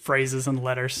 Just phrases and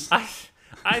letters.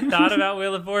 I thought about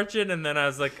Wheel of Fortune, and then I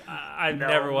was like, I've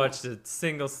never watched a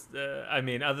single.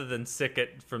 Other than Sick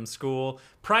It from school,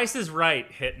 Price is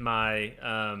Right hit my.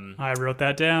 I wrote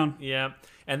that down. Yeah,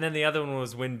 and then the other one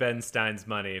was Win Ben Stein's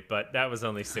Money, but that was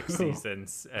only 6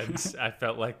 seasons, and I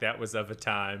felt like that was of a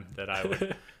time that I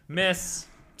would miss.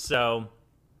 So,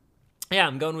 yeah,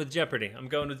 I'm going with Jeopardy.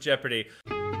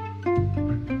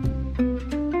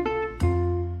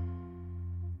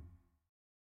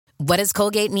 What does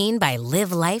Colgate mean by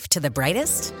live life to the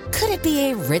brightest? Could it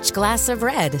be a rich glass of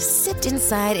red sipped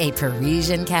inside a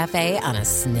Parisian cafe on a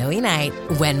snowy night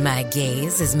when my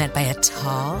gaze is met by a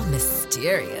tall,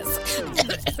 mysterious...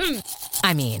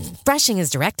 I mean, brushing is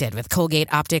directed with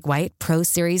Colgate Optic White Pro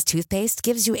Series toothpaste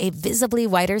gives you a visibly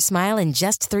whiter smile in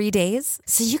just 3 days,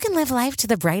 so you can live life to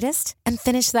the brightest and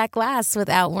finish that glass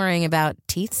without worrying about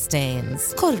teeth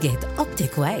stains. Colgate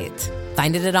Optic White.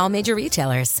 Find it at all major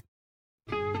retailers.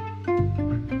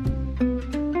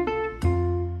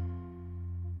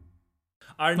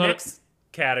 Our next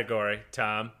category,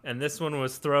 Tom, and this one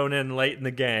was thrown in late in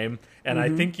the game, and I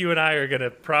think you and I are going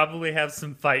to probably have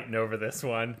some fighting over this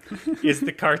one, is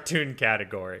the cartoon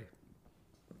category.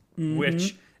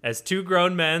 Which, as two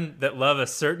grown men that love a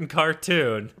certain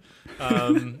cartoon,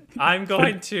 I'm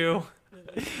going to...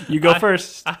 You go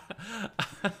first.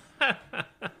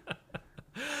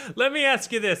 Let me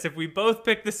ask you this. If we both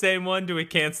pick the same one, do we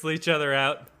cancel each other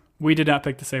out? We did not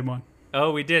pick the same one.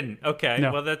 Oh, we didn't. Okay.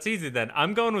 No. Well, that's easy then.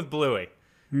 I'm going with Bluey.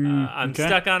 I'm okay.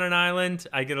 stuck on an island.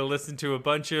 I get to listen to a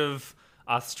bunch of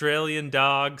Australian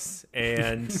dogs,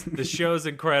 and the show's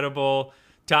incredible.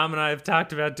 Tom and I have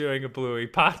talked about doing a Bluey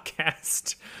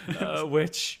podcast,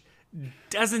 which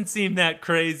doesn't seem that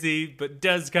crazy, but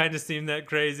does kind of seem that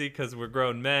crazy because we're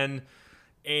grown men.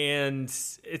 And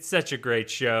it's such a great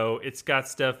show. It's got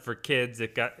stuff for kids.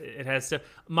 It has stuff.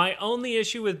 My only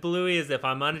issue with Bluey is if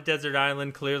I'm on a desert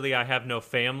island, clearly I have no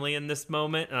family in this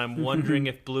moment, and I'm wondering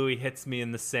if Bluey hits me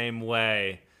in the same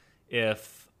way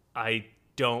if I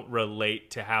don't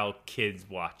relate to how kids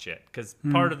watch it. Because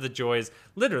part of the joy is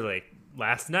literally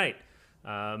last night,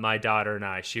 my daughter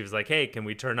and she was like, hey, can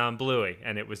we turn on Bluey?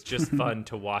 And it was just fun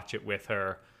to watch it with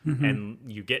her. And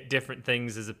you get different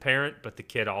things as a parent, but the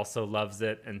kid also loves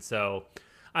it. And so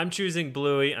I'm choosing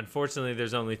Bluey. Unfortunately,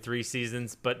 there's only 3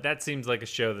 seasons, but that seems like a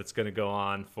show that's going to go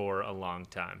on for a long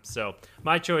time. So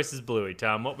my choice is Bluey.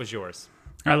 Tom, what was yours?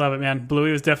 I love it, man.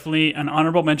 Bluey was definitely an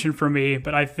honorable mention for me,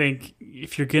 but I think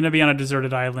if you're going to be on a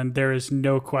deserted island, there is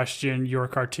no question your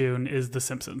cartoon is The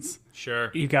Simpsons.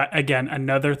 Sure. You got, again,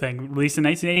 another thing. Released in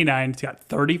 1989. It's got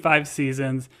 35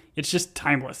 seasons. It's just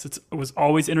timeless. It was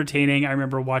always entertaining. I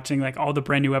remember watching like all the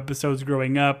brand new episodes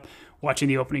growing up, watching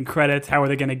the opening credits. How are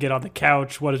they going to get on the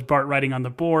couch? What is Bart writing on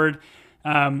the board?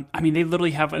 I mean, they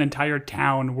literally have an entire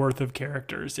town worth of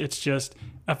characters. It's just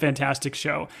a fantastic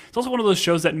show. It's also one of those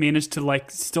shows that managed to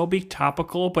like still be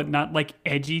topical, but not like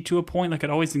edgy to a point. Like it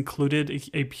always included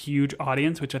a huge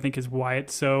audience, which I think is why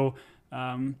it's so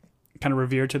kind of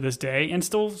revered to this day and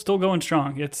still going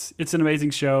strong. It's an amazing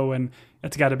show, and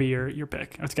it's got to be your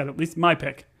pick. It's got at least my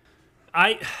pick.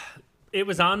 It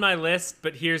was on my list,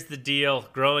 but here's the deal.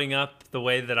 Growing up the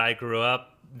way that I grew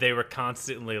up, they were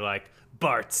constantly like,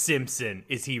 Bart Simpson,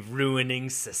 is he ruining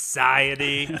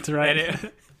society? That's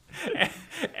right.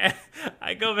 And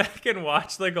I go back and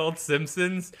watch like old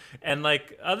Simpsons, and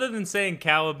like other than saying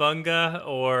cowabunga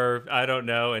or I don't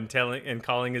know, and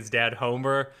calling his dad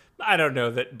Homer, I don't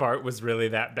know that Bart was really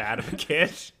that bad of a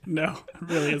kid. No, it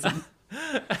really isn't.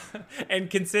 And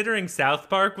considering South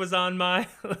Park was on my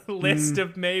list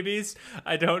of maybes,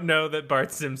 I don't know that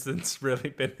Bart Simpson's really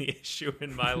been the issue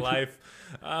in my life.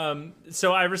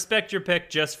 So I respect your pick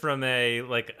just from a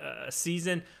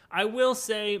season. I will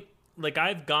say, like,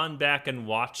 I've gone back and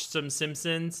watched some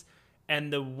Simpsons,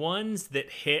 and the ones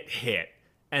that hit.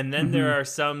 And then there are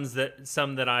some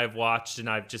that I've watched and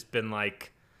I've just been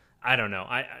like, I don't know.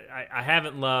 I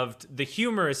haven't loved. The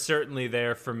humor is certainly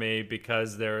there for me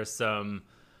because there are some,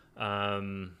 I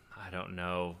don't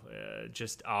know,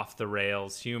 just off the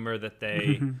rails humor that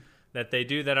they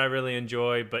do that I really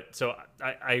enjoy. But so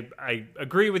I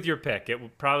agree with your pick.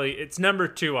 It's number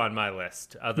 2 on my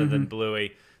list, other than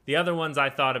Bluey. The other ones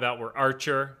I thought about were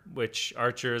Archer, which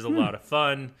Archer is a lot of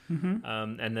fun,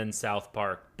 and then South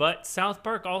Park. But South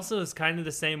Park also is kind of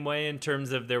the same way in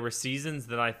terms of there were seasons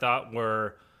that I thought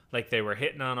were like they were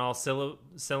hitting on all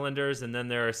cylinders, and then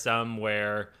there are some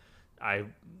where I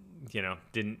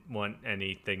didn't want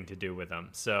anything to do with them.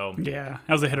 So Yeah,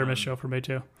 that was a hit or miss show for me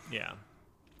too. yeah,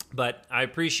 but I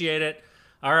appreciate it.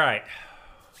 All right,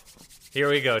 here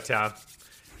we go, Tom.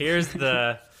 Here's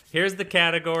the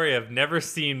category I've never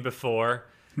seen before,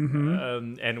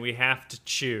 and we have to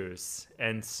choose.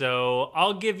 And so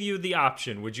I'll give you the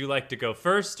option. Would you like to go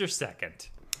first or second?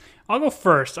 I'll go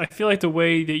first. I feel like the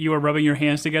way that you are rubbing your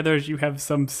hands together is you have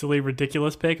some silly,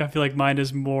 ridiculous pick. I feel like mine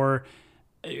is more,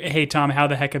 hey, Tom, how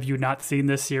the heck have you not seen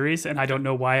this series? And I don't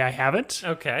know why I haven't.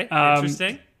 Okay,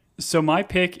 interesting. So my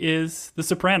pick is The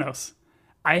Sopranos.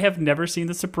 I have never seen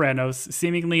The Sopranos.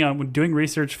 Seemingly, when doing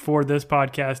research for this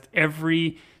podcast,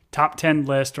 every top 10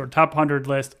 list or top 100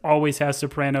 list always has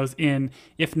Sopranos in,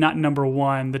 if not number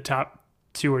one, the top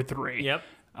 2 or 3. Yep.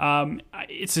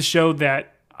 It's a show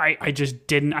that I just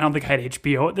didn't. I don't think I had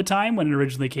HBO at the time when it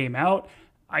originally came out.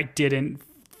 I didn't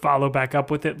follow back up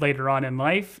with it later on in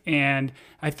life. And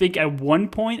I think at one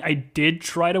point I did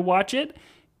try to watch it.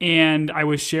 And I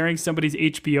was sharing somebody's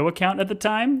HBO account at the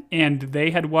time. And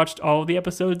they had watched all of the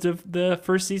episodes of the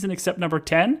first season except number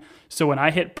 10. So when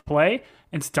I hit play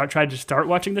and tried to start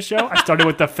watching the show, I started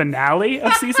with the finale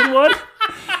of season 1.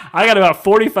 I got about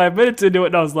 45 minutes into it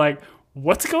and I was like,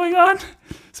 what's going on?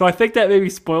 So I think that maybe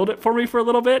spoiled it for me for a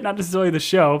little bit, not necessarily the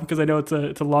show, because I know it's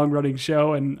a long-running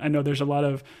show, and I know there's a lot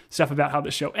of stuff about how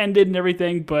the show ended and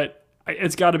everything, but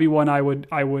it's got to be one I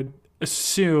would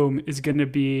assume is going to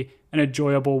be an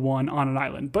enjoyable one on an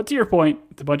island. But to your point,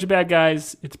 it's a bunch of bad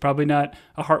guys. It's probably not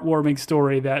a heartwarming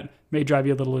story that may drive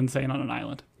you a little insane on an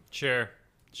island. Sure.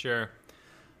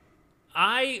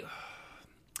 I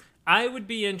would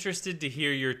be interested to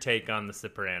hear your take on The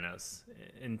Sopranos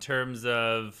in terms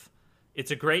of,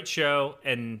 it's a great show,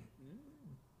 and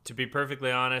to be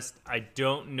perfectly honest, I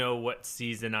don't know what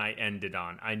season I ended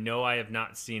on. I know I have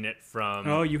not seen it from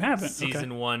you haven't.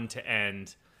 season 1 to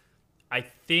end. I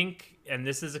think, and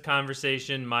this is a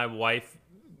conversation my wife,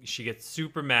 she gets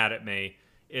super mad at me,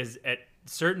 is at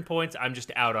certain points I'm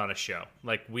just out on a show.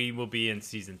 Like, we will be in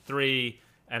season 3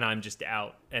 and I'm just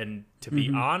out. And to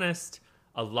be honest,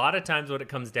 a lot of times what it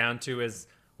comes down to is,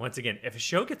 once again, if a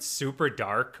show gets super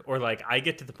dark, or like I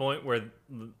get to the point where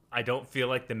I don't feel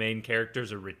like the main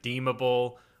characters are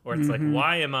redeemable, or it's like,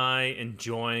 why am I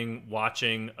enjoying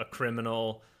watching a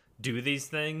criminal do these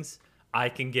things? I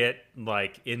can get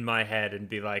like in my head and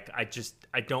be like, I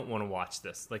don't want to watch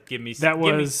this. Like, give me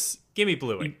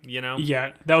Bluey,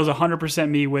 Yeah, that was 100%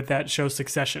 me with that show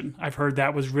Succession. I've heard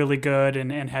that was really good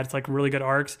and had like really good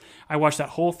arcs. I watched that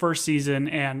whole first season,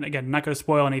 and again, I'm not going to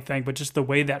spoil anything, but just the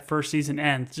way that first season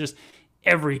ends, just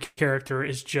every character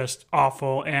is just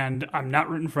awful, and I'm not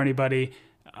rooting for anybody.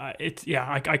 I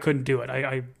couldn't do it.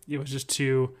 It was just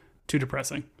too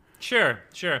depressing. Sure.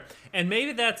 And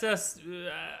maybe that's us.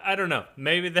 I don't know.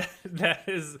 Maybe that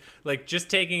is like just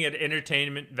taking an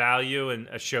entertainment value and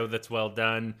a show that's well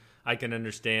done. I can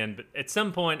understand. But at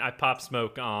some point, I popped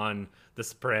smoke on The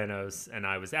Sopranos and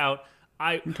I was out.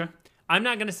 I'm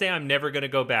not going to say I'm never going to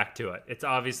go back to it. It's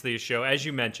obviously a show, as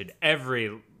you mentioned,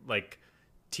 every like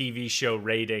TV show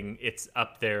rating, it's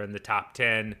up there in the top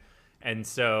 10. And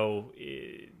so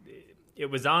it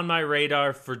was on my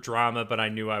radar for drama, but I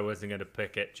knew I wasn't going to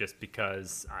pick it just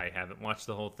because I haven't watched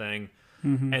the whole thing.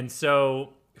 And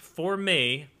so for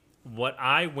me, what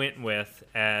I went with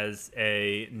as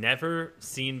a never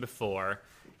seen before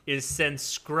is, since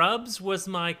Scrubs was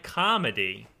my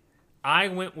comedy, I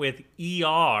went with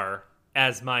ER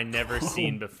as my never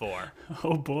seen before.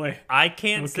 Oh boy. I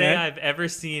can't say I've ever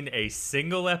seen a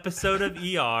single episode of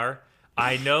ER.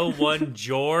 I know one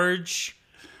George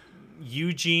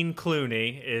Eugene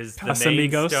Clooney is the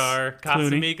main star.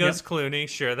 Casamigos Clooney.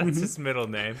 Sure, that's his middle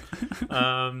name.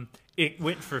 It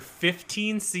went for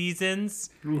 15 seasons.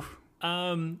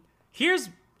 Honestly,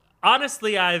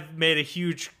 I've made a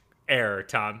huge error,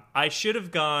 Tom. I should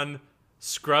have gone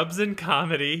Scrubs and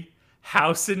comedy,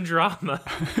 House and drama,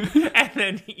 and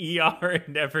then ER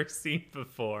never seen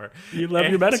before. You love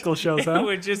your medical shows, huh? It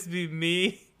would just be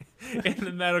me in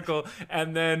the medical,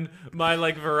 and then my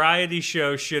like variety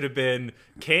show should have been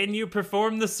Can You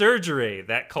Perform the Surgery?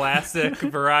 That classic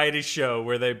variety show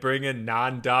where they bring in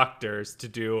non-doctors to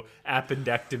do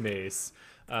appendectomies.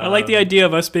 I like the idea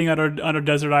of us being on our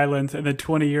desert island, and then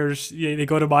 20 years they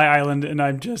go to my island, and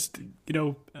I'm just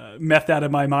methed out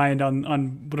of my mind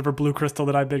on whatever blue crystal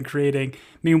that I've been creating.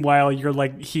 Meanwhile, you're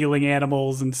like healing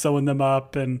animals and sewing them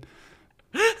up, and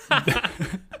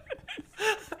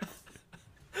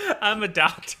I'm a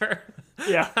doctor.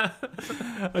 Yeah,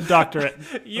 a doctorate,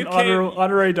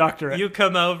 honorary doctorate. You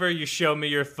come over, you show me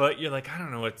your foot. You're like, I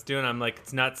don't know what it's doing. I'm like,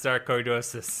 it's not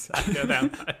sarcoidosis. I know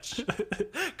that much.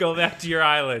 Go back to your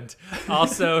island.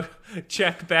 Also,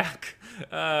 check back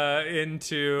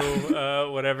into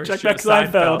whatever. Check show. back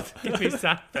Seinfeld. Give me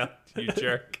Seinfeld, you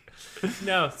jerk.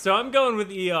 No, so I'm going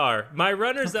with ER. My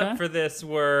runners-up for this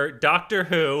were Doctor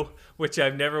Who, which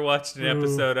I've never watched an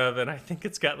episode of, and I think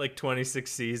it's got like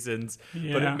 26 seasons,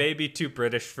 but it may be too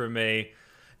British for me.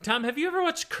 Tom, have you ever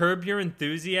watched Curb Your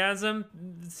Enthusiasm?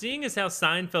 Seeing as how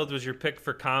Seinfeld was your pick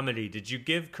for comedy, did you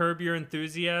give Curb Your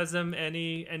Enthusiasm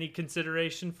any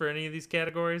consideration for any of these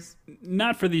categories?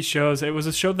 Not for these shows. It was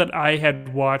a show that I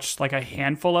had watched like a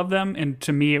handful of them, and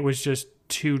to me it was just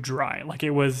too dry. Like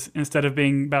it was, instead of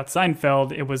being about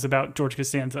Seinfeld, it was about George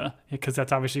Costanza, because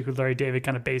that's obviously who Larry David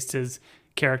kind of based his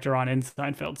character on in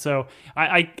Seinfeld. So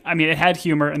I mean, it had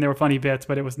humor and there were funny bits,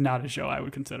 but it was not a show I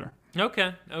would consider.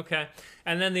 Okay.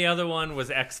 And then the other one was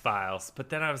X-Files, but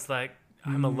then I was like,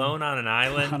 I'm alone on an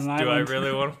island. Do I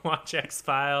really want to watch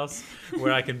X-Files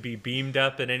where I can be beamed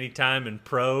up at any time and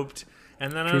probed?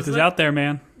 And then Truth is out there,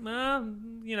 man. Well,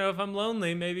 if I'm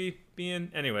lonely, maybe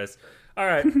being... Anyways. All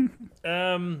right.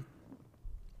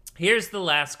 Here's the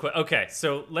last question. Okay,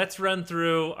 so let's run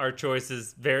through our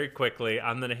choices very quickly.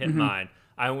 I'm going to hit mine.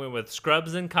 I went with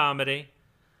Scrubs and comedy.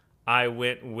 I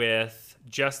went with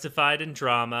Justified and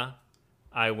drama.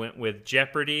 I went with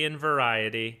Jeopardy and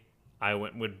variety. I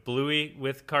went with Bluey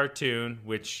with cartoon,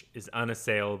 which is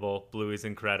unassailable. Bluey's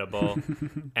incredible.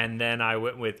 And then I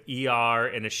went with ER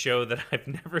in a show that I've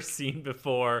never seen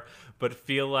before, but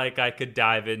feel like I could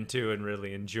dive into and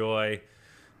really enjoy.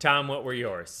 Tom, what were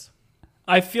yours?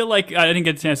 I feel like I didn't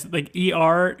get a chance. Like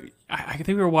ER, I think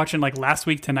we were watching like Last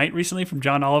Week Tonight recently from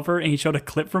John Oliver, and he showed a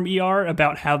clip from ER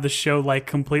about how the show like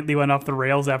completely went off the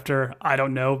rails after, I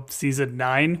don't know, season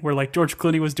 9, where like George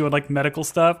Clooney was doing like medical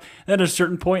stuff. And at a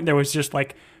certain point, there was just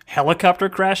like helicopter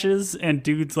crashes and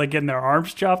dudes like getting their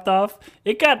arms chopped off.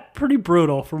 It got pretty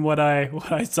brutal from what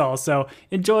I saw. So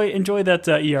enjoy that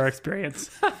ER experience.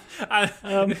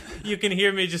 You can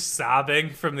hear me just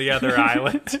sobbing from the other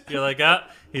island. You're like,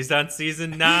 he's on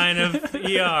season 9 of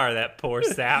ER, that poor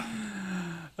sap.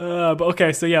 But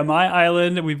okay, so yeah, my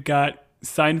island, we've got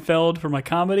Seinfeld for my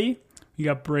comedy. We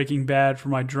got Breaking Bad for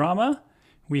my drama.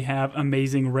 We have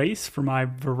Amazing Race for my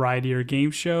variety or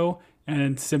game show.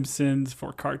 And Simpsons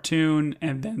for cartoon.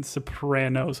 And then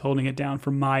Sopranos holding it down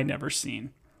for my never seen.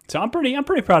 So I'm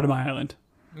pretty proud of my island.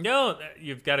 No,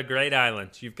 you've got a great island.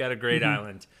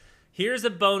 Island. Here's a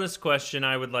bonus question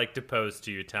I would like to pose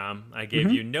to you, Tom. I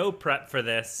gave you no prep for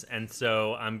this, and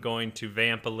so I'm going to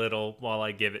vamp a little while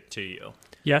I give it to you.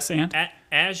 Yes, and?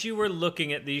 As you were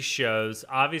looking at these shows,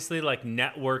 obviously like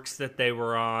networks that they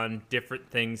were on, different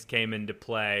things came into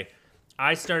play.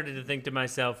 I started to think to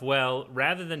myself, well,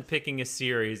 rather than picking a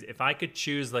series, if I could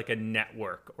choose like a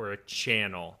network or a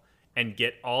channel and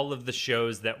get all of the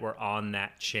shows that were on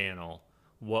that channel,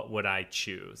 what would I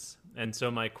choose? And so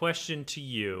my question to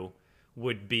you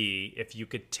would be, if you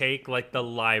could take like the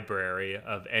library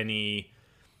of any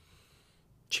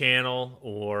channel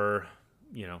or,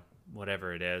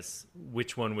 whatever it is,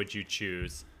 which one would you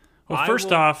choose? Well,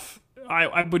 first off,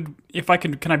 I would, if I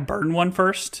could, can I burn one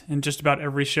first? And just about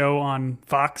every show on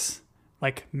Fox,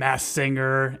 like Masked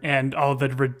Singer and all the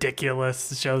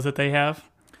ridiculous shows that they have.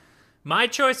 My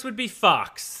choice would be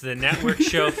Fox, the network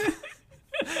show.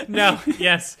 No,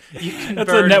 yes, you can. That's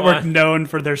burn a network one. known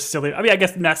for their silly. I mean, I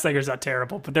guess Masked Singer's not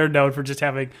terrible, but they're known for just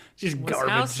having Was garbage.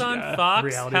 House on Fox?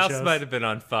 Reality House shows. might have been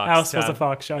on Fox. House Tom. was a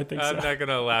Fox show, I think. I'm so. not going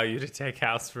to allow you to take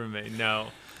House from me. No,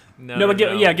 but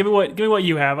give me what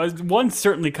you have. One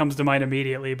certainly comes to mind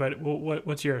immediately, but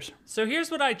what's yours? So here's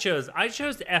what I chose. I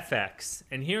chose FX,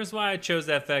 and here's why I chose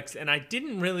FX. And I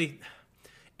didn't really.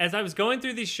 As I was going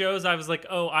through these shows, I was like,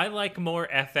 oh, I like more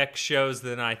FX shows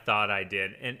than I thought I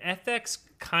did. And FX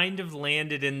kind of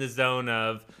landed in the zone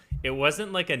of it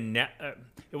wasn't like a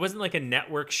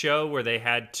network show where they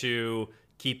had to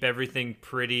keep everything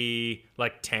pretty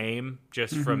like tame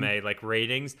just from a like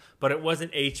ratings, but it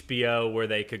wasn't HBO where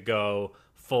they could go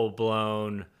full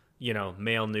blown,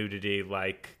 male nudity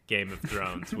like Game of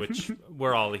Thrones, which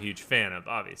we're all a huge fan of,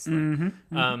 obviously.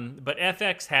 But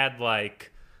FX had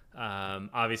like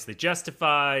obviously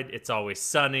Justified, It's Always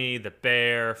Sunny, The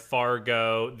Bear,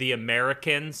 Fargo, The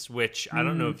Americans, which I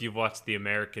don't know if you've watched The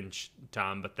Americans,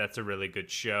 Tom, but that's a really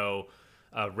good show.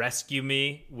 Rescue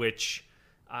Me, which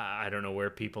I don't know where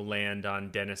people land on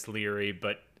Dennis Leary,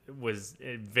 but was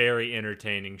a very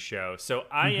entertaining show. So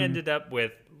I ended up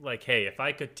with like, hey, if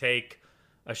I could take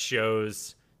a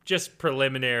show's just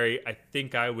preliminary, I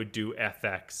think I would do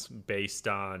FX based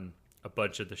on a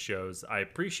bunch of the shows I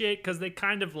appreciate because they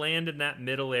kind of land in that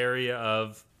middle area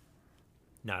of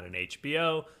not an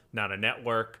HBO, not a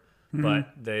network,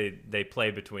 but they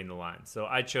play between the lines. So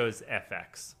I chose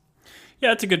FX. Yeah,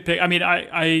 that's a good pick. I mean,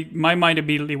 I my mind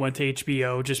immediately went to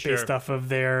HBO just based off of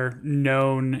their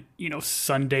known,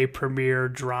 Sunday premiere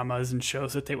dramas and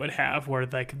shows that they would have, where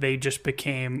like they just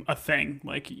became a thing.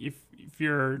 Like if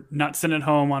you're not sitting at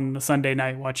home on a Sunday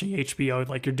night watching HBO,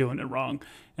 like you're doing it wrong.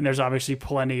 And there's obviously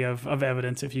plenty of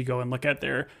evidence if you go and look at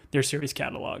their series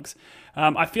catalogs.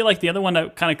 I feel like the other one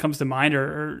that kind of comes to mind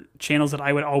are channels that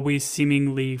I would always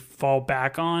seemingly fall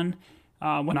back on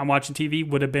when I'm watching TV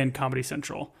would have been Comedy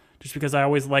Central. Just because I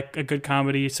always like a good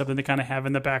comedy, something to kind of have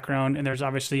in the background. And there's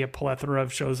obviously a plethora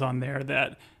of shows on there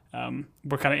that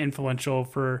were kind of influential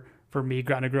for me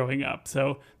kind of growing up.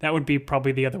 So that would be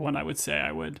probably the other one I would say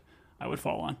I would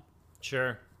fall on.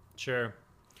 Sure.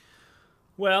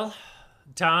 Well,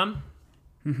 Tom,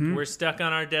 we're stuck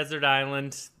on our desert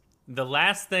island. The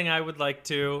last thing I would like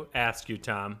to ask you,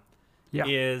 Tom,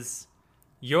 is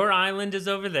your island is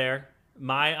over there.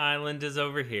 My island is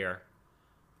over here.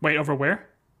 Wait, over where?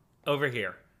 Over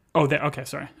here. Oh, there. Okay,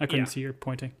 sorry. I couldn't see you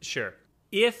pointing. Sure.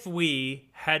 If we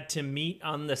had to meet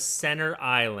on the center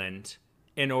island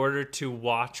in order to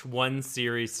watch one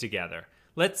series together,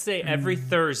 let's say every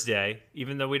Thursday,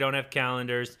 even though we don't have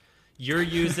calendars, you're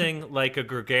using like a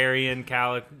Gregorian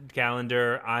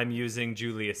calendar. I'm using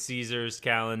Julius Caesar's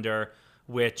calendar,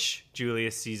 which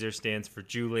Julius Caesar stands for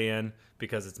Julian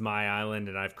because it's my island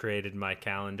and I've created my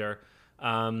calendar.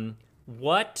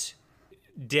 What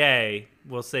day,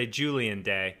 we'll say Julian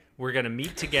Day, we're going to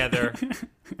meet together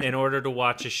in order to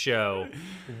watch a show.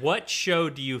 What show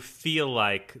do you feel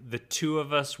like the two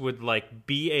of us would like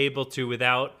be able to,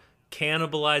 without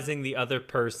cannibalizing the other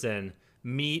person,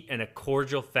 meet in a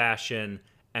cordial fashion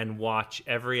and watch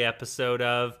every episode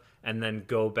of, and then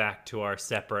go back to our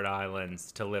separate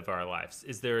islands to live our lives?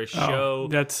 Is there a show?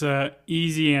 That's an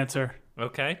easy answer.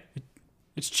 Okay.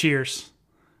 It's Cheers.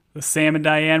 The Sam and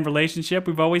Diane relationship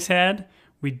we've always had.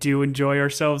 We do enjoy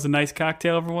ourselves a nice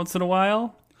cocktail every once in a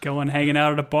while. Going hanging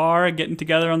out at a bar, getting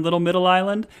together on Little Middle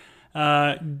Island.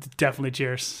 Definitely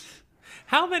Cheers.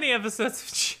 How many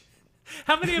episodes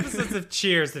of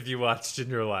Cheers have you watched in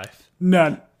your life?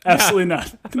 None. Absolutely none.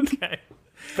 Okay.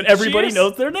 But everybody Cheers.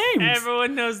 knows their names.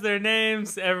 Everyone knows their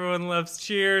names. Everyone loves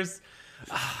Cheers.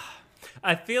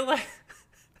 I feel like,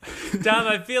 Tom,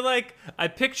 I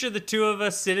picture the two of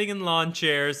us sitting in lawn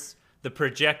chairs, the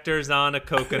projector's on a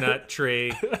coconut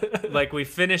tree. Like we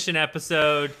finish an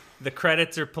episode, the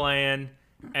credits are playing,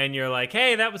 and you're like,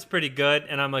 hey, that was pretty good.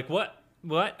 And I'm like, what?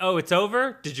 Oh, it's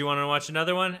over? Did you want to watch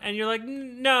another one? And you're like,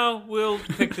 no, we'll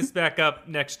pick this back up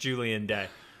next Julian Day.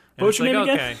 And What's it's your like,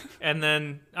 name okay. again? And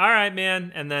then, all right,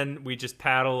 man. And then we just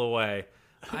paddle away.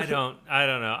 I don't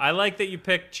know. I like that you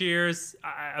picked Cheers.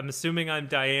 I'm assuming I'm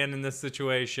Diane in this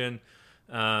situation.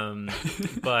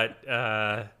 But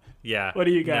yeah. What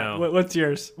do you got? No. What's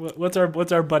yours? What's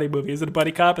our buddy movie? Is it a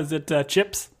buddy cop? Is it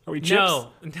Chips? Are we Chips?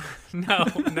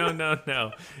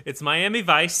 No. It's Miami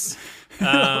Vice.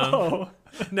 Oh.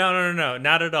 No,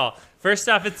 not at all. First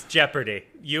off, it's Jeopardy.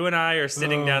 You and I are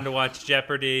sitting down to watch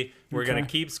Jeopardy. We're going to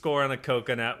keep score on the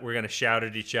coconut. We're going to shout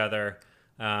at each other.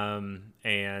 And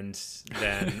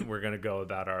then we're going to go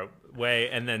about our way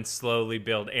and then slowly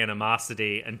build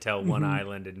animosity until one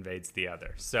island invades the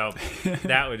other. So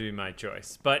that would be my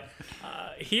choice. But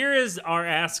here is our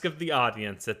ask of the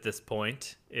audience at this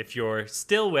point. If you're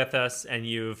still with us and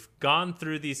you've gone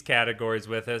through these categories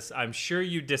with us, I'm sure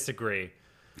you disagree.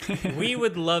 We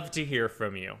would love to hear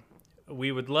from you.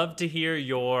 We would love to hear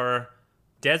your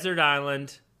desert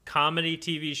island, comedy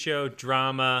TV show,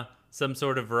 drama, some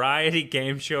sort of variety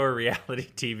game show or reality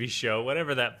TV show,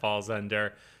 whatever that falls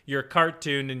under, your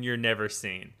cartoon and you're never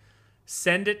seen.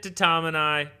 Send it to Tom and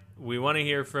I. We want to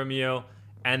hear from you.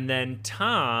 And then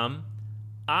Tom,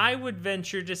 I would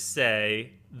venture to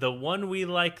say the one we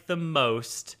like the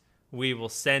most, we will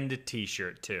send a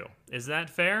t-shirt to. Is that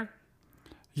fair?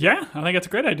 Yeah, I think that's a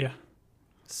great idea.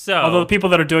 So, Although the people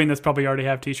that are doing this probably already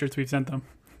have T-shirts. We've sent them.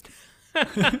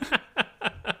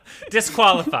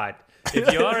 disqualified.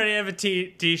 If you already have a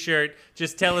t-shirt,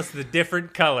 just tell us the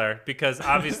different color, because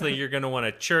obviously you're going to want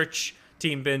a church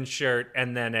Team Binge shirt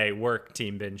and then a work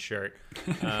Team Binge shirt.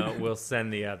 We'll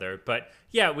send the other. But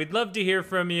yeah, we'd love to hear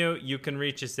from you. You can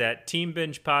reach us at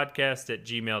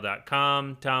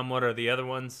teambingepodcast@gmail.com. Tom, what are the other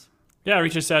ones? Yeah,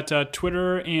 reach us at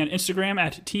Twitter and Instagram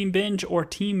at Team Binge or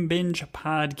Team Binge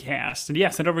Podcast. And yeah,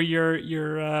 send over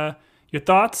your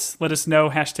thoughts. Let us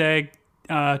know hashtag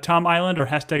Tom Island or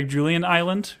hashtag Julian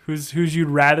Island. Who's you'd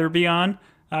rather be on?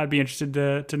 I'd be interested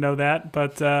to know that.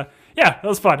 But yeah, that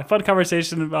was fun. A fun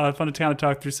conversation. Fun to kind of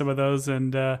talk through some of those,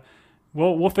 and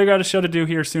we'll figure out a show to do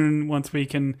here soon once we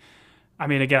can. I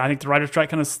mean, again, I think the writer's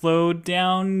strike kind of slowed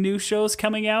down new shows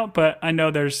coming out, but I know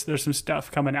there's some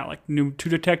stuff coming out. Like new True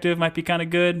Detective might be kind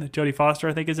of good. Jodie Foster,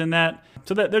 I think, is in that.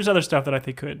 So there's other stuff that I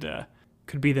think could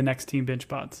be the next Team Binge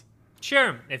Pods.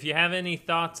 Sure. If you have any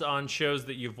thoughts on shows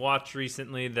that you've watched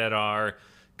recently that are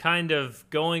kind of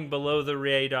going below the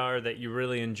radar that you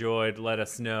really enjoyed, let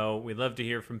us know. We'd love to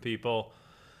hear from people.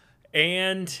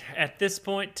 And at this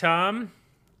point, Tom,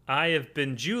 I have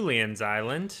been Julian's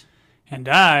Island. And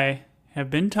I have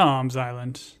been Tom's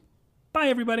Island. Bye,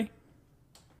 everybody.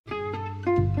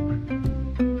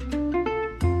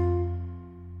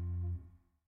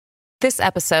 This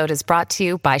episode is brought to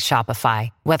you by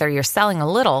Shopify. Whether you're selling a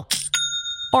little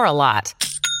or a lot,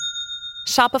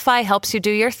 Shopify helps you do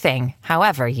your thing,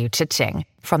 however you cha-ching.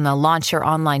 From the launch your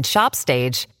online shop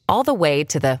stage, all the way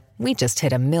to the we just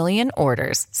hit 1 million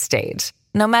orders stage.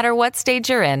 No matter what stage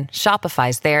you're in,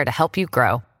 Shopify's there to help you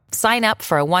grow. Sign up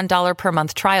for a $1 per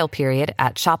month trial period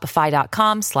at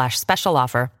shopify.com/special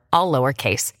offer, all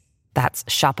lowercase. That's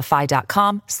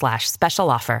shopify.com/special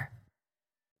offer.